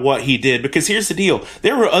without what he did. Because here's the deal.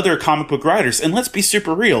 There were other comic book writers, and let's be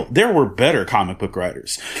super real. There were better comic book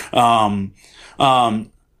writers.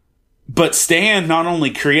 But Stan not only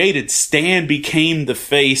created, Stan became the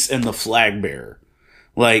face and the flag bearer.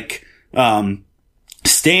 Like,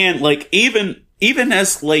 Stan, like, even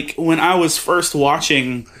as, like, when I was first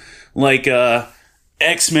watching, like,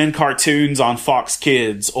 X-Men cartoons on Fox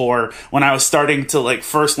Kids, or when I was starting to, like,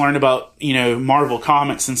 first learn about, Marvel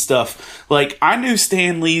Comics and stuff, like, I knew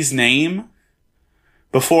Stan Lee's name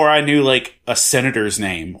before I knew, like, a senator's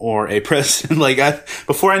name or a president. Like,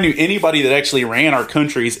 before I knew anybody that actually ran our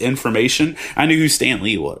country's information, I knew who Stan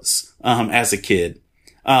Lee was, as a kid.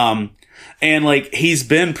 And, like, he's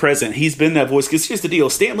been present. He's been that voice. Because here's the deal.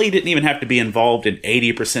 Stan Lee didn't even have to be involved in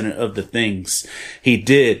 80% of the things he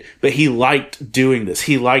did. But he liked doing this.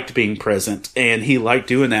 He liked being present. And he liked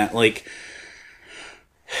doing that. Like,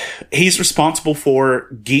 he's responsible for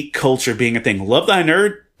geek culture being a thing. Love Thy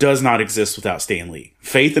Nerd does not exist without Stan Lee.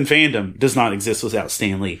 Faith and Fandom does not exist without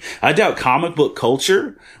Stan Lee. I doubt comic book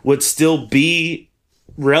culture would still be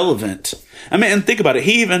relevant. I mean, and think about it.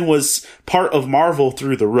 He even was part of Marvel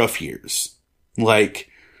through the rough years. Like,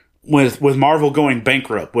 with Marvel going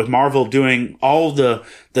bankrupt, with Marvel doing all the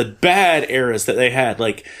bad eras that they had.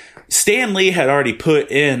 Like, Stan Lee had already put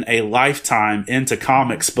in a lifetime into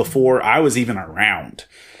comics before I was even around.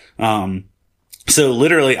 So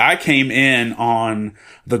literally I came in on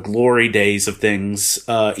the glory days of things,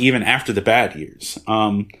 even after the bad years.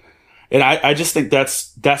 And I just think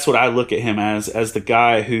that's what I look at him as the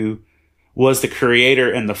guy who was the creator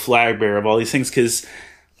and the flag bearer of all these things. Cause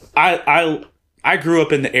I grew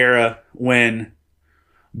up in the era when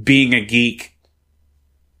being a geek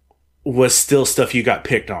was still stuff you got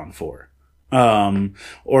picked on for.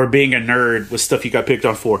 Or being a nerd was stuff you got picked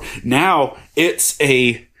on for. Now it's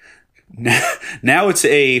a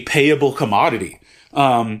payable commodity.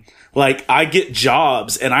 Like, I get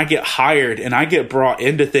jobs and I get hired and I get brought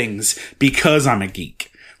into things because I'm a geek.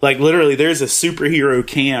 Like, literally, there's a superhero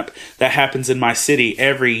camp that happens in my city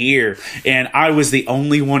every year, and I was the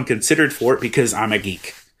only one considered for it because I'm a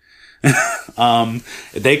geek.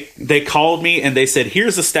 They called me and they said,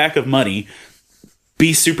 here's a stack of money,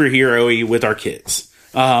 be superhero-y with our kids.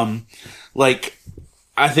 Like,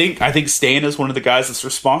 I think Stan is one of the guys that's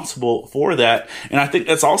responsible for that. And I think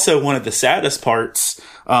that's also one of the saddest parts,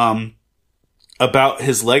 about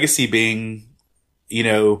his legacy being,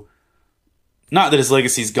 not that his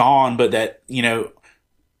legacy's gone, but that,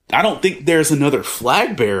 I don't think there's another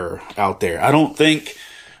flag bearer out there. I don't think,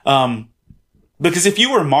 because if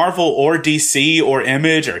you were Marvel or DC or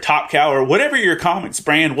Image or Top Cow or whatever your comics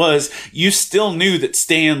brand was, you still knew that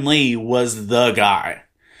Stan Lee was the guy.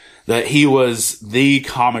 That he was the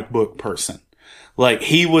comic book person. Like,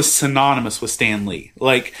 he was synonymous with Stan Lee.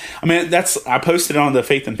 Like, I mean, I posted it on the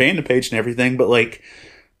Faith and Fandom page and everything, but like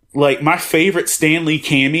my favorite Stan Lee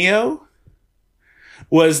cameo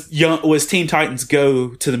was Teen Titans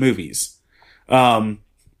Go to the movies.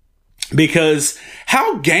 Because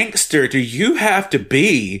how gangster do you have to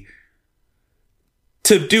be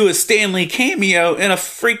to do a Stan Lee cameo in a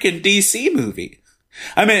freaking DC movie?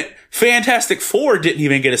 I mean, Fantastic Four didn't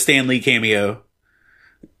even get a Stan Lee cameo,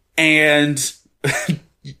 and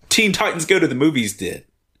Teen Titans Go to the Movies did.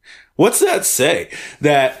 What's that say?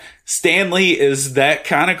 That Stan Lee is that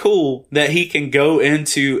kind of cool that he can go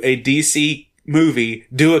into a DC movie,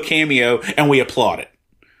 do a cameo, and we applaud it.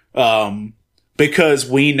 Because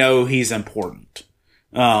we know he's important.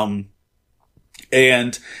 And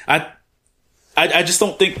I just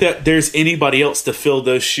don't think that there's anybody else to fill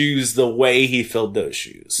those shoes the way he filled those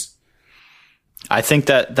shoes. I think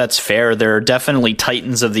that's fair. There are definitely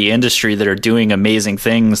titans of the industry that are doing amazing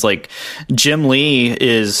things. Like, Jim Lee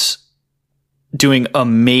is doing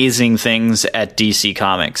amazing things at DC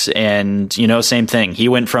Comics. And, same thing. He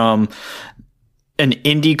went from an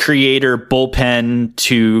indie creator bullpen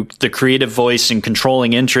to the creative voice and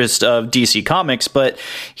controlling interest of DC Comics, but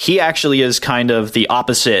he actually is kind of the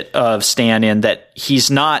opposite of Stan in that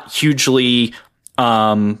he's not hugely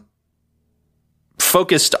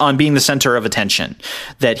focused on being the center of attention,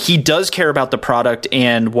 that he does care about the product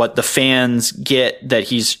and what the fans get, that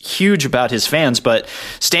he's huge about his fans, but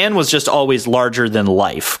Stan was just always larger than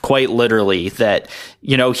life, quite literally, that,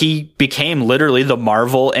 he became literally the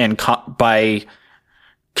Marvel and by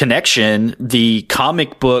connection, the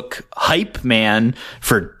comic book hype man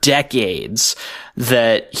for decades,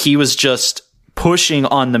 that he was just pushing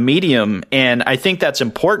on the medium. And I think that's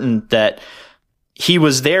important that he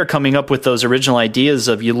was there coming up with those original ideas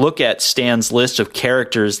of, you look at Stan's list of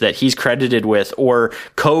characters that he's credited with or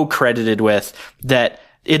co-credited with, that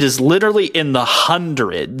it is literally in the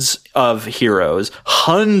hundreds of heroes,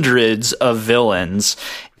 hundreds of villains.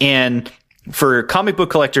 And for comic book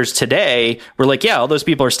collectors today, we're like, yeah, all those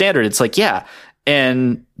people are standard. It's like, yeah.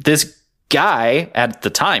 And this guy at the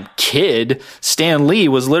time, kid, Stan Lee,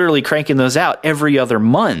 was literally cranking those out every other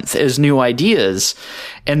month as new ideas.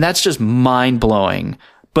 And that's just mind blowing.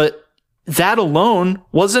 But that alone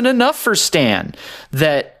wasn't enough for Stan.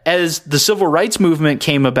 That as the civil rights movement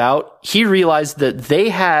came about, he realized that they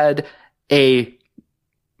had a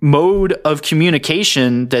mode of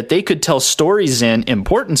communication that they could tell stories in,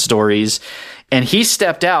 important stories. And he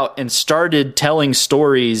stepped out and started telling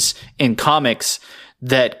stories in comics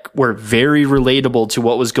that were very relatable to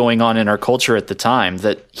what was going on in our culture at the time.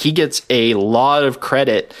 That he gets a lot of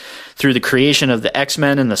credit through the creation of the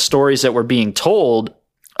X-Men and the stories that were being told,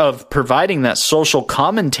 of providing that social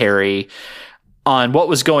commentary on what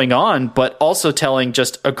was going on, but also telling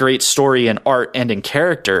just a great story in art and in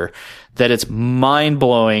character. That it's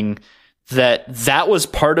mind-blowing that that was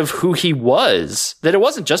part of who he was. That it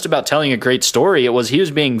wasn't just about telling a great story. It was, he was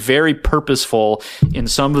being very purposeful in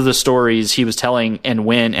some of the stories he was telling, and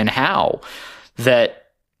when and how.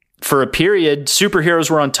 That for a period, superheroes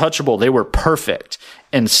were untouchable. They were perfect.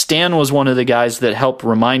 And Stan was one of the guys that helped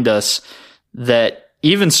remind us that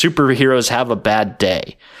even superheroes have a bad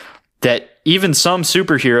day. That even some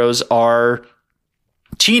superheroes are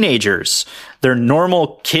teenagers. They're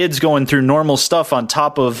normal kids going through normal stuff on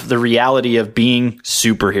top of the reality of being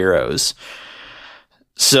superheroes.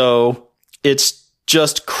 So it's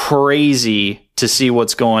just crazy to see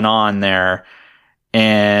what's going on there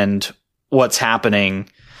and what's happening.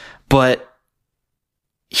 But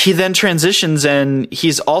he then transitions, and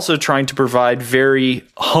he's also trying to provide very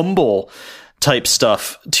humble type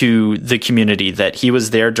stuff to the community. That he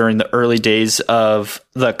was there during the early days of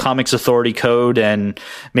the Comics Authority Code and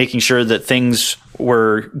making sure that things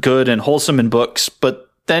were good and wholesome in books.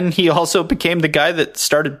 But then he also became the guy that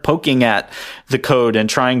started poking at the code and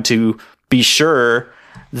trying to be sure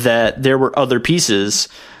that there were other pieces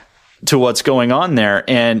to what's going on there.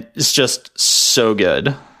 And it's just so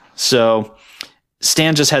good. So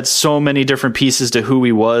Stan just had so many different pieces to who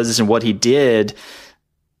he was and what he did.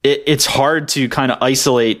 It's hard to kind of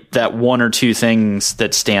isolate that one or two things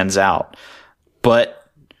that stands out, but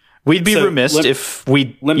we'd be remiss if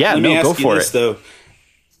we. Let me go for it. Though,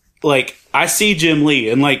 like, I see Jim Lee,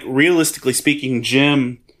 and like, realistically speaking,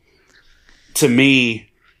 Jim, to me,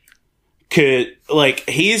 could, like,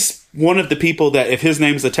 he's one of the people that if his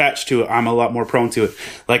name's attached to it, I'm a lot more prone to it.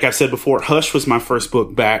 Like I've said before, Hush was my first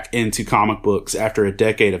book back into comic books after a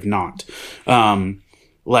decade of not.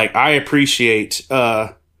 Like, I appreciate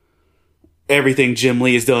everything Jim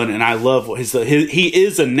Lee has done, and I love what he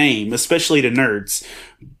is a name, especially to nerds,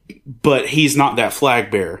 but he's not that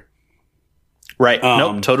flag bearer. Right.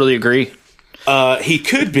 Nope. Totally agree. He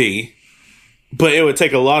could be, but it would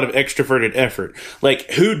take a lot of extroverted effort.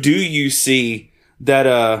 Like, who do you see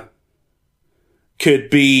that could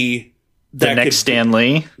be the next Stan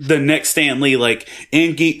Lee? The next Stan Lee, like,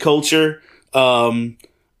 in geek culture, in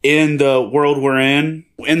the world we're in,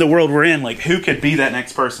 like, who could be that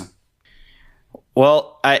next person?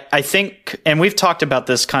 Well, I think, and we've talked about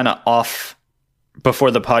this kind of off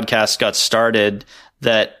before the podcast got started,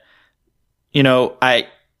 that, you know, I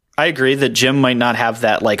agree that Jim might not have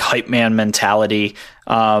that, like, hype man mentality.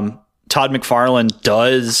 Todd McFarlane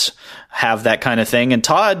does have that kind of thing. And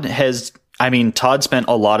Todd spent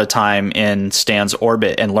a lot of time in Stan's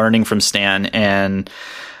orbit and learning from Stan. And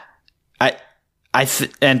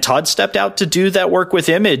and Todd stepped out to do that work with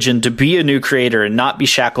Image and to be a new creator and not be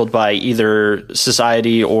shackled by either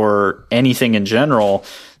society or anything in general.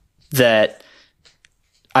 That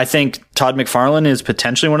I think Todd McFarlane is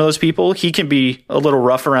potentially one of those people. He can be a little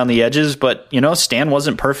rough around the edges, but, you know, Stan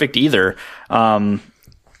wasn't perfect either. Stan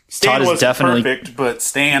Todd wasn't definitely perfect, but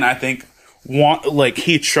Stan, I think,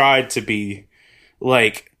 he tried to be,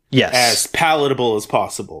 like, yes, as palatable as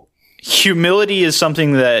possible. Humility is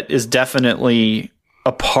something that is definitely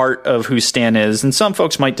a part of who Stan is, and some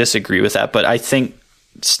folks might disagree with that, but I think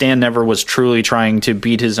Stan never was truly trying to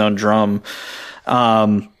beat his own drum.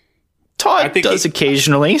 Todd does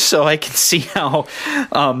occasionally, so I can see how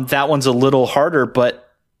that one's a little harder,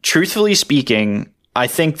 but truthfully speaking, I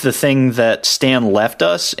think the thing that Stan left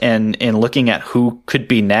us in looking at who could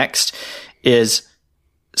be next is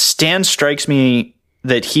Stan strikes me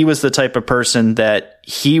that he was the type of person that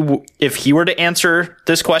if he were to answer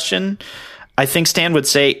this question, I think Stan would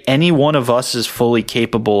say any one of us is fully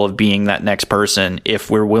capable of being that next person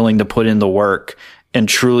if we're willing to put in the work and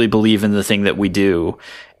truly believe in the thing that we do.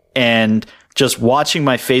 And just watching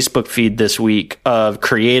my Facebook feed this week of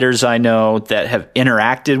creators I know that have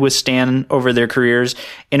interacted with Stan over their careers,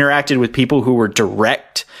 interacted with people who were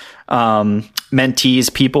direct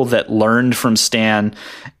mentees, people that learned from Stan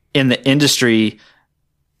in the industry,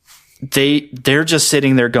 they're just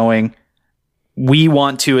sitting there going, we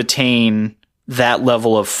want to attain that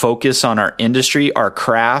level of focus on our industry, our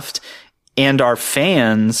craft, and our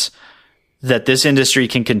fans, that this industry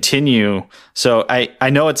can continue. So I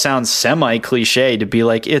know it sounds semi cliche to be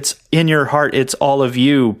like, it's in your heart, it's all of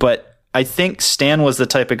you. But I think Stan was the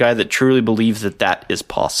type of guy that truly believed that that is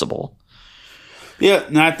possible. Yeah.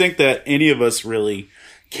 And I think that any of us really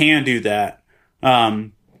can do that.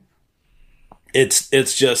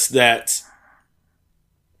 It's just that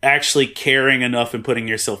actually caring enough and putting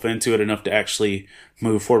yourself into it enough to actually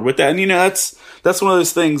move forward with that. And, you know, that's one of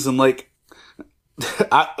those things. And like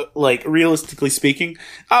realistically speaking,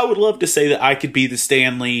 I would love to say that I could be the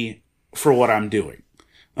Stan Lee for what I'm doing.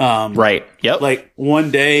 Right. Yep. Like one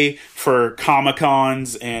day for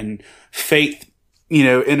Comic-Cons and faith, you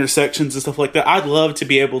know, intersections and stuff like that. I'd love to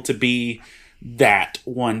be able to be that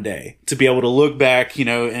one day, to be able to look back, you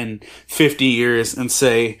know, in 50 years and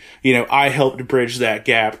say, you know, I helped bridge that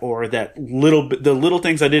gap, or that little bit, the little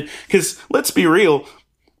things I did. Cause let's be real.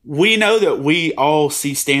 We know that we all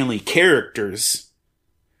see Stan Lee characters,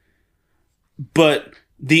 but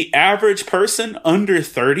the average person under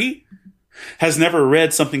 30 has never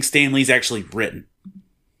read something Stan Lee's actually written.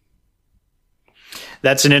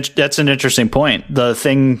 That's an interesting point. The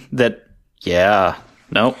thing that,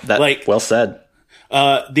 well said.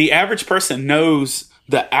 The average person knows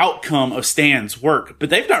the outcome of Stan's work, but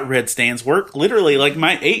they've not read Stan's work. Literally, like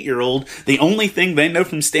my 8-year-old, the only thing they know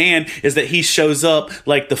from Stan is that he shows up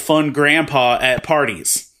like the fun grandpa at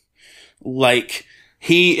parties. Like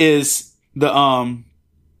he is the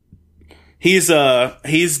he's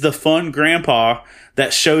the fun grandpa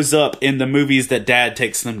that shows up in the movies that dad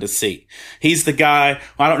takes them to see. He's the guy,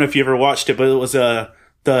 I don't know if you ever watched it, but it was the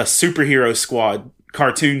Superhero Squad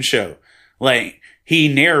cartoon show. Like, he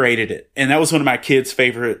narrated it, and that was one of my kids'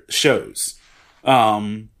 favorite shows.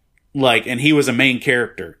 And he was a main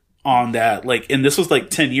character on that. Like, and this was like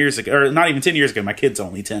 10 years ago, or not even 10 years ago. My kid's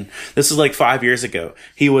only 10. This was like 5 years ago.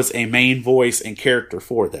 He was a main voice and character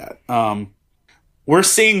for that. We're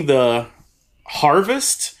seeing the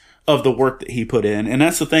harvest of the work that he put in. And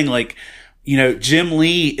that's the thing, like, you know, Jim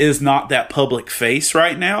Lee is not that public face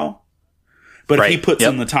right now, but if he puts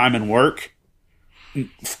in the time and work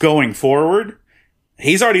going forward,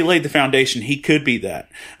 he's already laid the foundation. He could be that.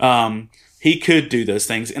 He could do those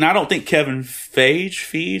things. And I don't think Kevin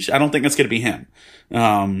Feige, I don't think that's going to be him.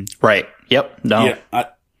 Right. Yep. No. Yeah,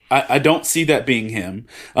 I don't see that being him.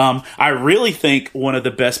 I really think one of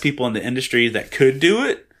the best people in the industry that could do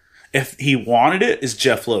it, if he wanted it, is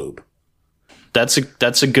Jeff Loeb. That's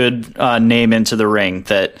a good name into the ring.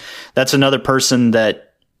 That's another person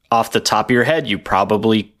that off the top of your head you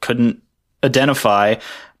probably couldn't identify,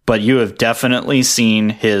 but you have definitely seen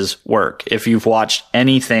his work. If you've watched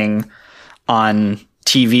anything on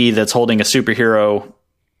TV that's holding a superhero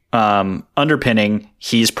underpinning,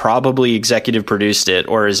 he's probably executive produced it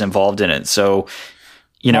or is involved in it. So,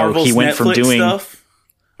 you know, Marvel's he went Netflix from doing stuff,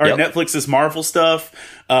 or Netflix's Marvel stuff,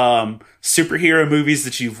 superhero movies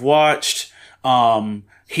that you've watched,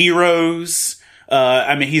 heroes.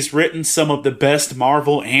 I mean, he's written some of the best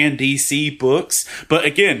Marvel and DC books, but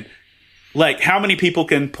again, like, how many people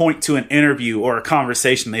can point to an interview or a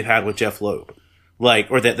conversation they've had with Jeff Loeb, like,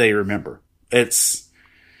 or that they remember? It's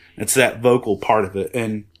that vocal part of it.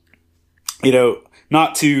 And, you know,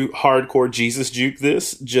 not to hardcore Jesus juke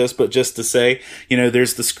this, but just to say, you know,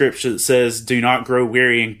 there's the scripture that says, do not grow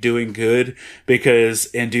weary in doing good, because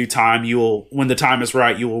in due time when the time is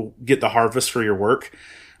right, you will get the harvest for your work.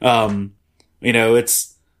 You know,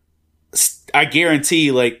 I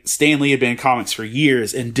guarantee, like, Stan Lee had been in comics for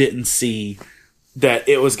years and didn't see that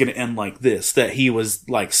it was going to end like this, that he was,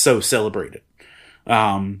 like, so celebrated.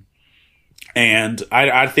 And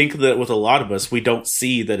I think that with a lot of us, we don't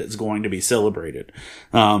see that it's going to be celebrated.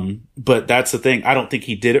 But that's the thing. I don't think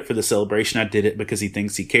he did it for the celebration. I did it because he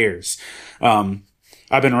thinks he cares.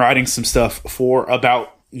 I've been writing some stuff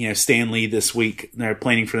about, you know, Stan Lee this week. They're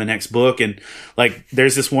planning for the next book. And, like,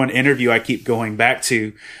 there's this one interview I keep going back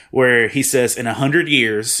to where he says, in 100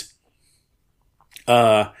 years,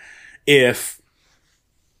 if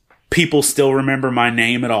people still remember my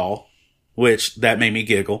name at all, which that made me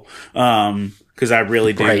giggle, because I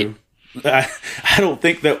really do. Right. I don't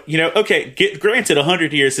think that, okay, granted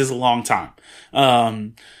 100 years is a long time.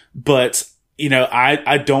 But,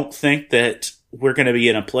 I don't think that we're going to be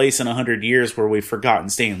in a place in 100 years where we've forgotten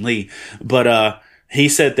Stan Lee. But, he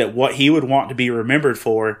said that what he would want to be remembered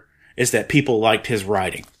for is that people liked his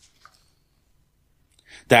writing.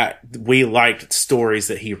 That we liked stories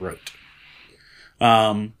that he wrote.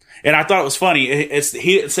 And I thought it was funny.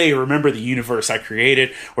 He didn't say, remember the universe I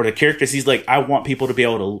created or the characters. He's like, I want people to be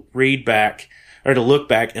able to read back or to look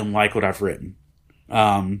back and like what I've written.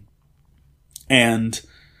 And,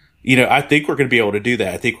 I think we're going to be able to do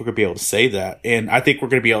that. I think we're going to be able to say that. And I think we're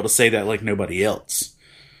going to be able to say that like nobody else.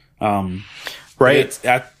 Right.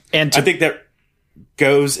 I think that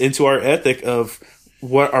goes into our ethic of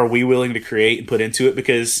what are we willing to create and put into it,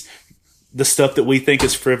 because the stuff that we think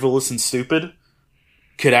is frivolous and stupid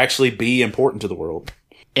could actually be important to the world.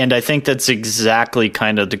 And I think that's exactly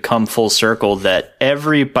kind of to come full circle, that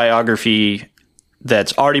every biography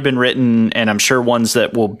that's already been written, and I'm sure ones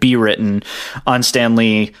that will be written on Stan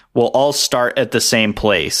Lee, will all start at the same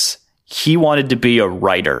place. He wanted to be a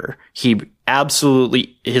writer.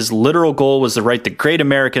 His literal goal was to write the great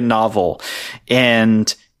American novel.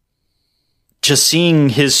 And just seeing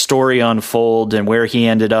his story unfold and where he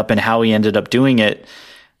ended up and how he ended up doing it,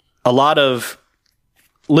 a lot of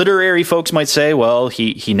literary folks might say, well,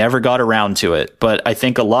 he never got around to it. But I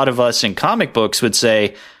think a lot of us in comic books would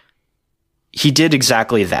say he did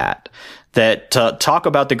exactly that. That to talk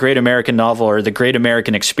about the great American novel or the great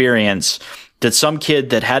American experience, that some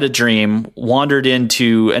kid that had a dream wandered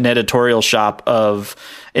into an editorial shop of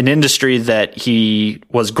an industry that he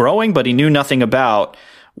was growing, but he knew nothing about,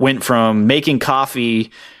 went from making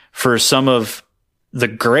coffee for some of the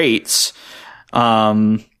greats,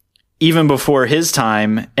 even before his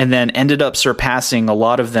time, and then ended up surpassing a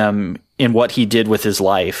lot of them in what he did with his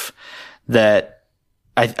life. That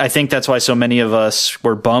I think that's why so many of us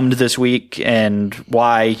were bummed this week, and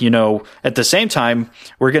why, at the same time,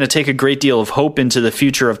 we're going to take a great deal of hope into the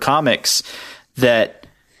future of comics, that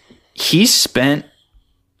he spent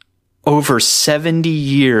over 70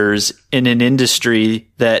 years in an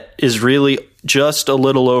industry that is really just a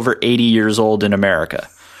little over 80 years old in America.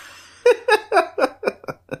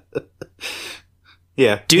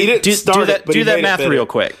 Yeah. Do that math real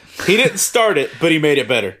quick. He didn't start it, but he made it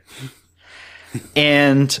better.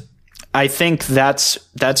 And I think that's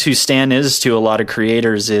who Stan is to a lot of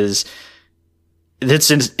creators. Is it's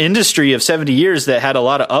an industry of 70 years that had a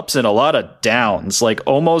lot of ups and a lot of downs, like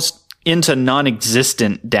almost into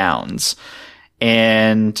non-existent downs.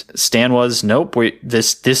 And Stan was, nope,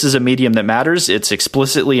 this is a medium that matters. It's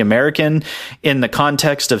explicitly American in the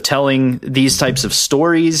context of telling these types of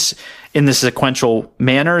stories in the sequential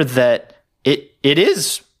manner, that it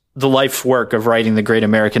is the life work of writing the great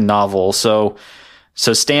American novel. So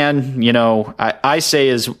Stan, I say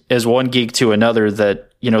as one geek to another that,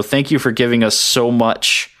 thank you for giving us so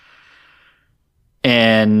much,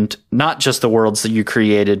 and not just the worlds that you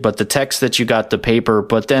created, but the text that you got to paper,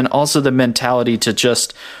 but then also the mentality to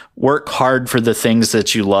just work hard for the things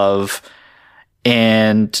that you love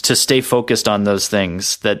and to stay focused on those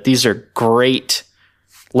things. That these are great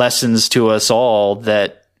lessons to us all,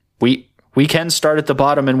 that we can start at the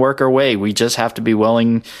bottom and work our way. We just have to be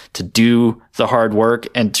willing to do the hard work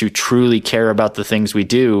and to truly care about the things we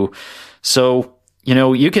do. So,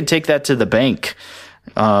 you can take that to the bank.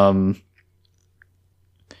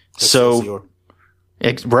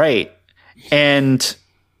 Right. And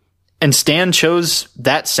Stan chose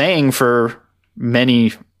that saying for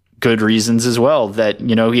many good reasons as well, that,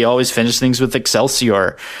 he always finished things with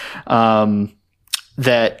Excelsior.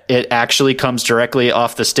 That it actually comes directly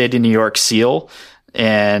off the state of New York seal.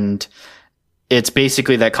 And it's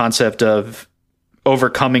basically that concept of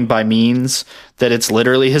overcoming by means, that it's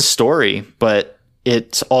literally his story, but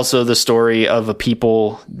it's also the story of a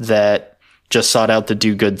people that just sought out to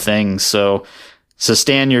do good things. So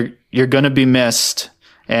Stan, you're going to be missed.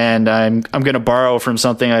 And I'm going to borrow from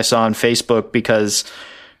something I saw on Facebook, because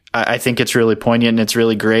I think it's really poignant and it's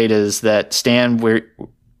really great, is that Stan,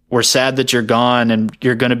 we're sad that you're gone and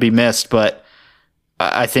you're going to be missed, but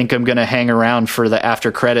I think I'm going to hang around for the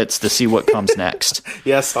after credits to see what comes next.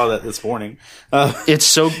 Yeah, I saw that this morning. It's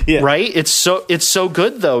so right. It's so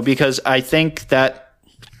good though, because I think that,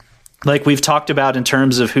 like we've talked about in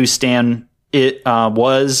terms of who Stan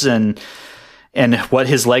was and what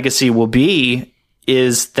his legacy will be,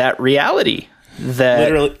 is that reality that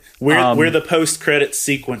literally we're the post credits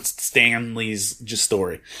sequence Stan Lee's just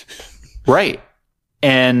story. Right.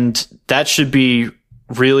 And that should be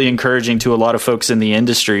really encouraging to a lot of folks in the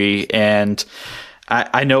industry. And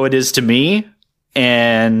I know it is to me,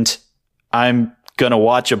 and I'm going to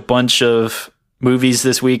watch a bunch of movies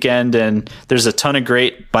this weekend, and there's a ton of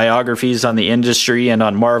great biographies on the industry and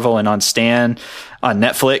on Marvel and on Stan on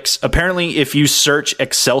Netflix. Apparently, if you search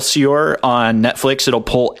Excelsior on Netflix, it'll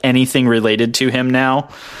pull anything related to him now.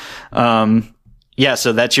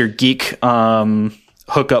 So that's your geek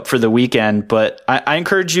hookup for the weekend. But I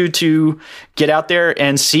encourage you to get out there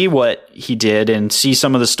and see what he did and see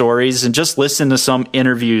some of the stories and just listen to some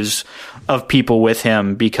interviews of people with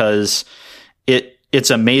him, because it's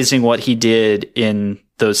amazing what he did in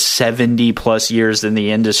those 70 plus years in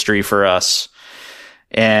the industry for us.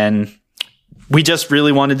 And we just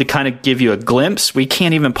really wanted to kind of give you a glimpse. We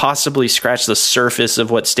can't even possibly scratch the surface of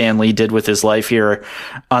what Stan Lee did with his life here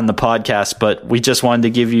on the podcast, but we just wanted to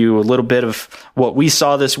give you a little bit of what we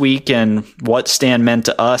saw this week and what Stan meant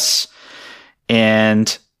to us.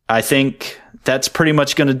 And I think that's pretty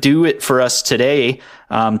much going to do it for us today.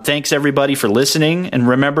 Thanks everybody for listening. And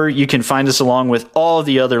remember, you can find us along with all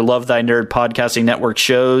the other Love Thy Nerd Podcasting Network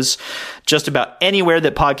shows just about anywhere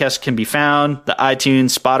that podcasts can be found: the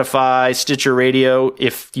iTunes, Spotify, Stitcher Radio.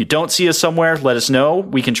 If you don't see us somewhere, let us know.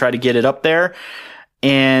 We can try to get it up there.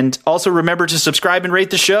 And also remember to subscribe and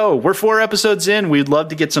rate the show. We're 4 episodes in. We'd love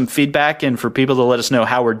to get some feedback and for people to let us know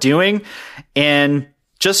how we're doing. And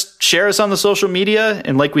just share us on the social media.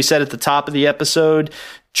 And like we said at the top of the episode,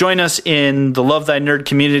 join us in the Love Thy Nerd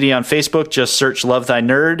community on Facebook. Just search Love Thy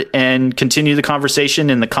Nerd and continue the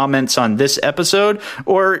conversation in the comments on this episode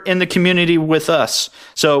or in the community with us.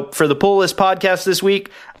 So for the Pull List podcast this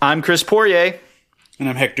week, I'm Chris Poirier. And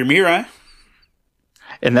I'm Hector Mirai.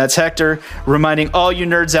 And that's Hector, reminding all you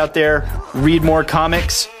nerds out there, read more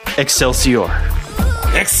comics. Excelsior.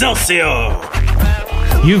 Excelsior!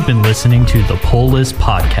 You've been listening to the Pull List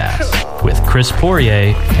Podcast with Chris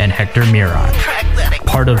Poirier and Hector Mirai,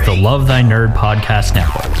 part of the Love Thy Nerd Podcast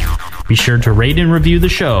Network. Be sure to rate and review the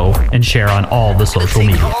show and share on all the social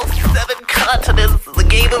media. All 7 continents, the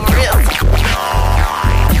game of risk.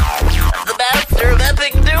 The master of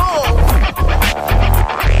epic duel.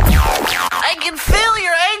 I can feel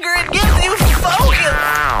your anger, it gives you focus.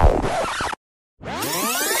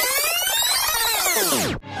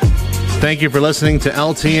 Thank you for listening to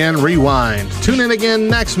LTN Rewind. Tune in again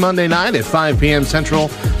next Monday night at 5 p.m. Central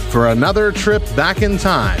for another trip back in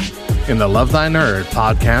time in the Love Thy Nerd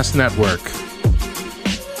Podcast Network.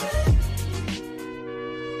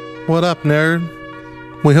 What up, nerd?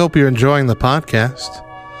 We hope you're enjoying the podcast.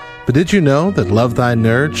 But did you know that Love Thy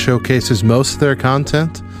Nerd showcases most of their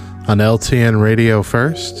content on LTN Radio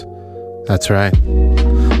first? That's right.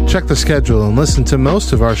 Check the schedule and listen to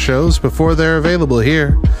most of our shows before they're available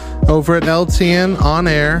here over at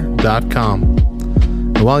ltnonair.com.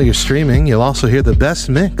 And while you're streaming, you'll also hear the best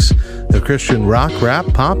mix of Christian rock, rap,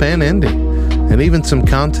 pop, and indie, and even some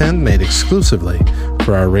content made exclusively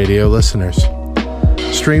for our radio listeners.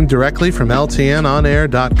 Stream directly from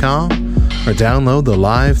ltnonair.com or download the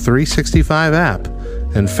Live 365 app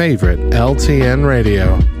and favorite LTN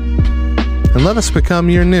Radio. And let us become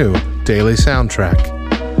your new daily soundtrack.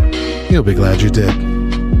 You'll be glad you did.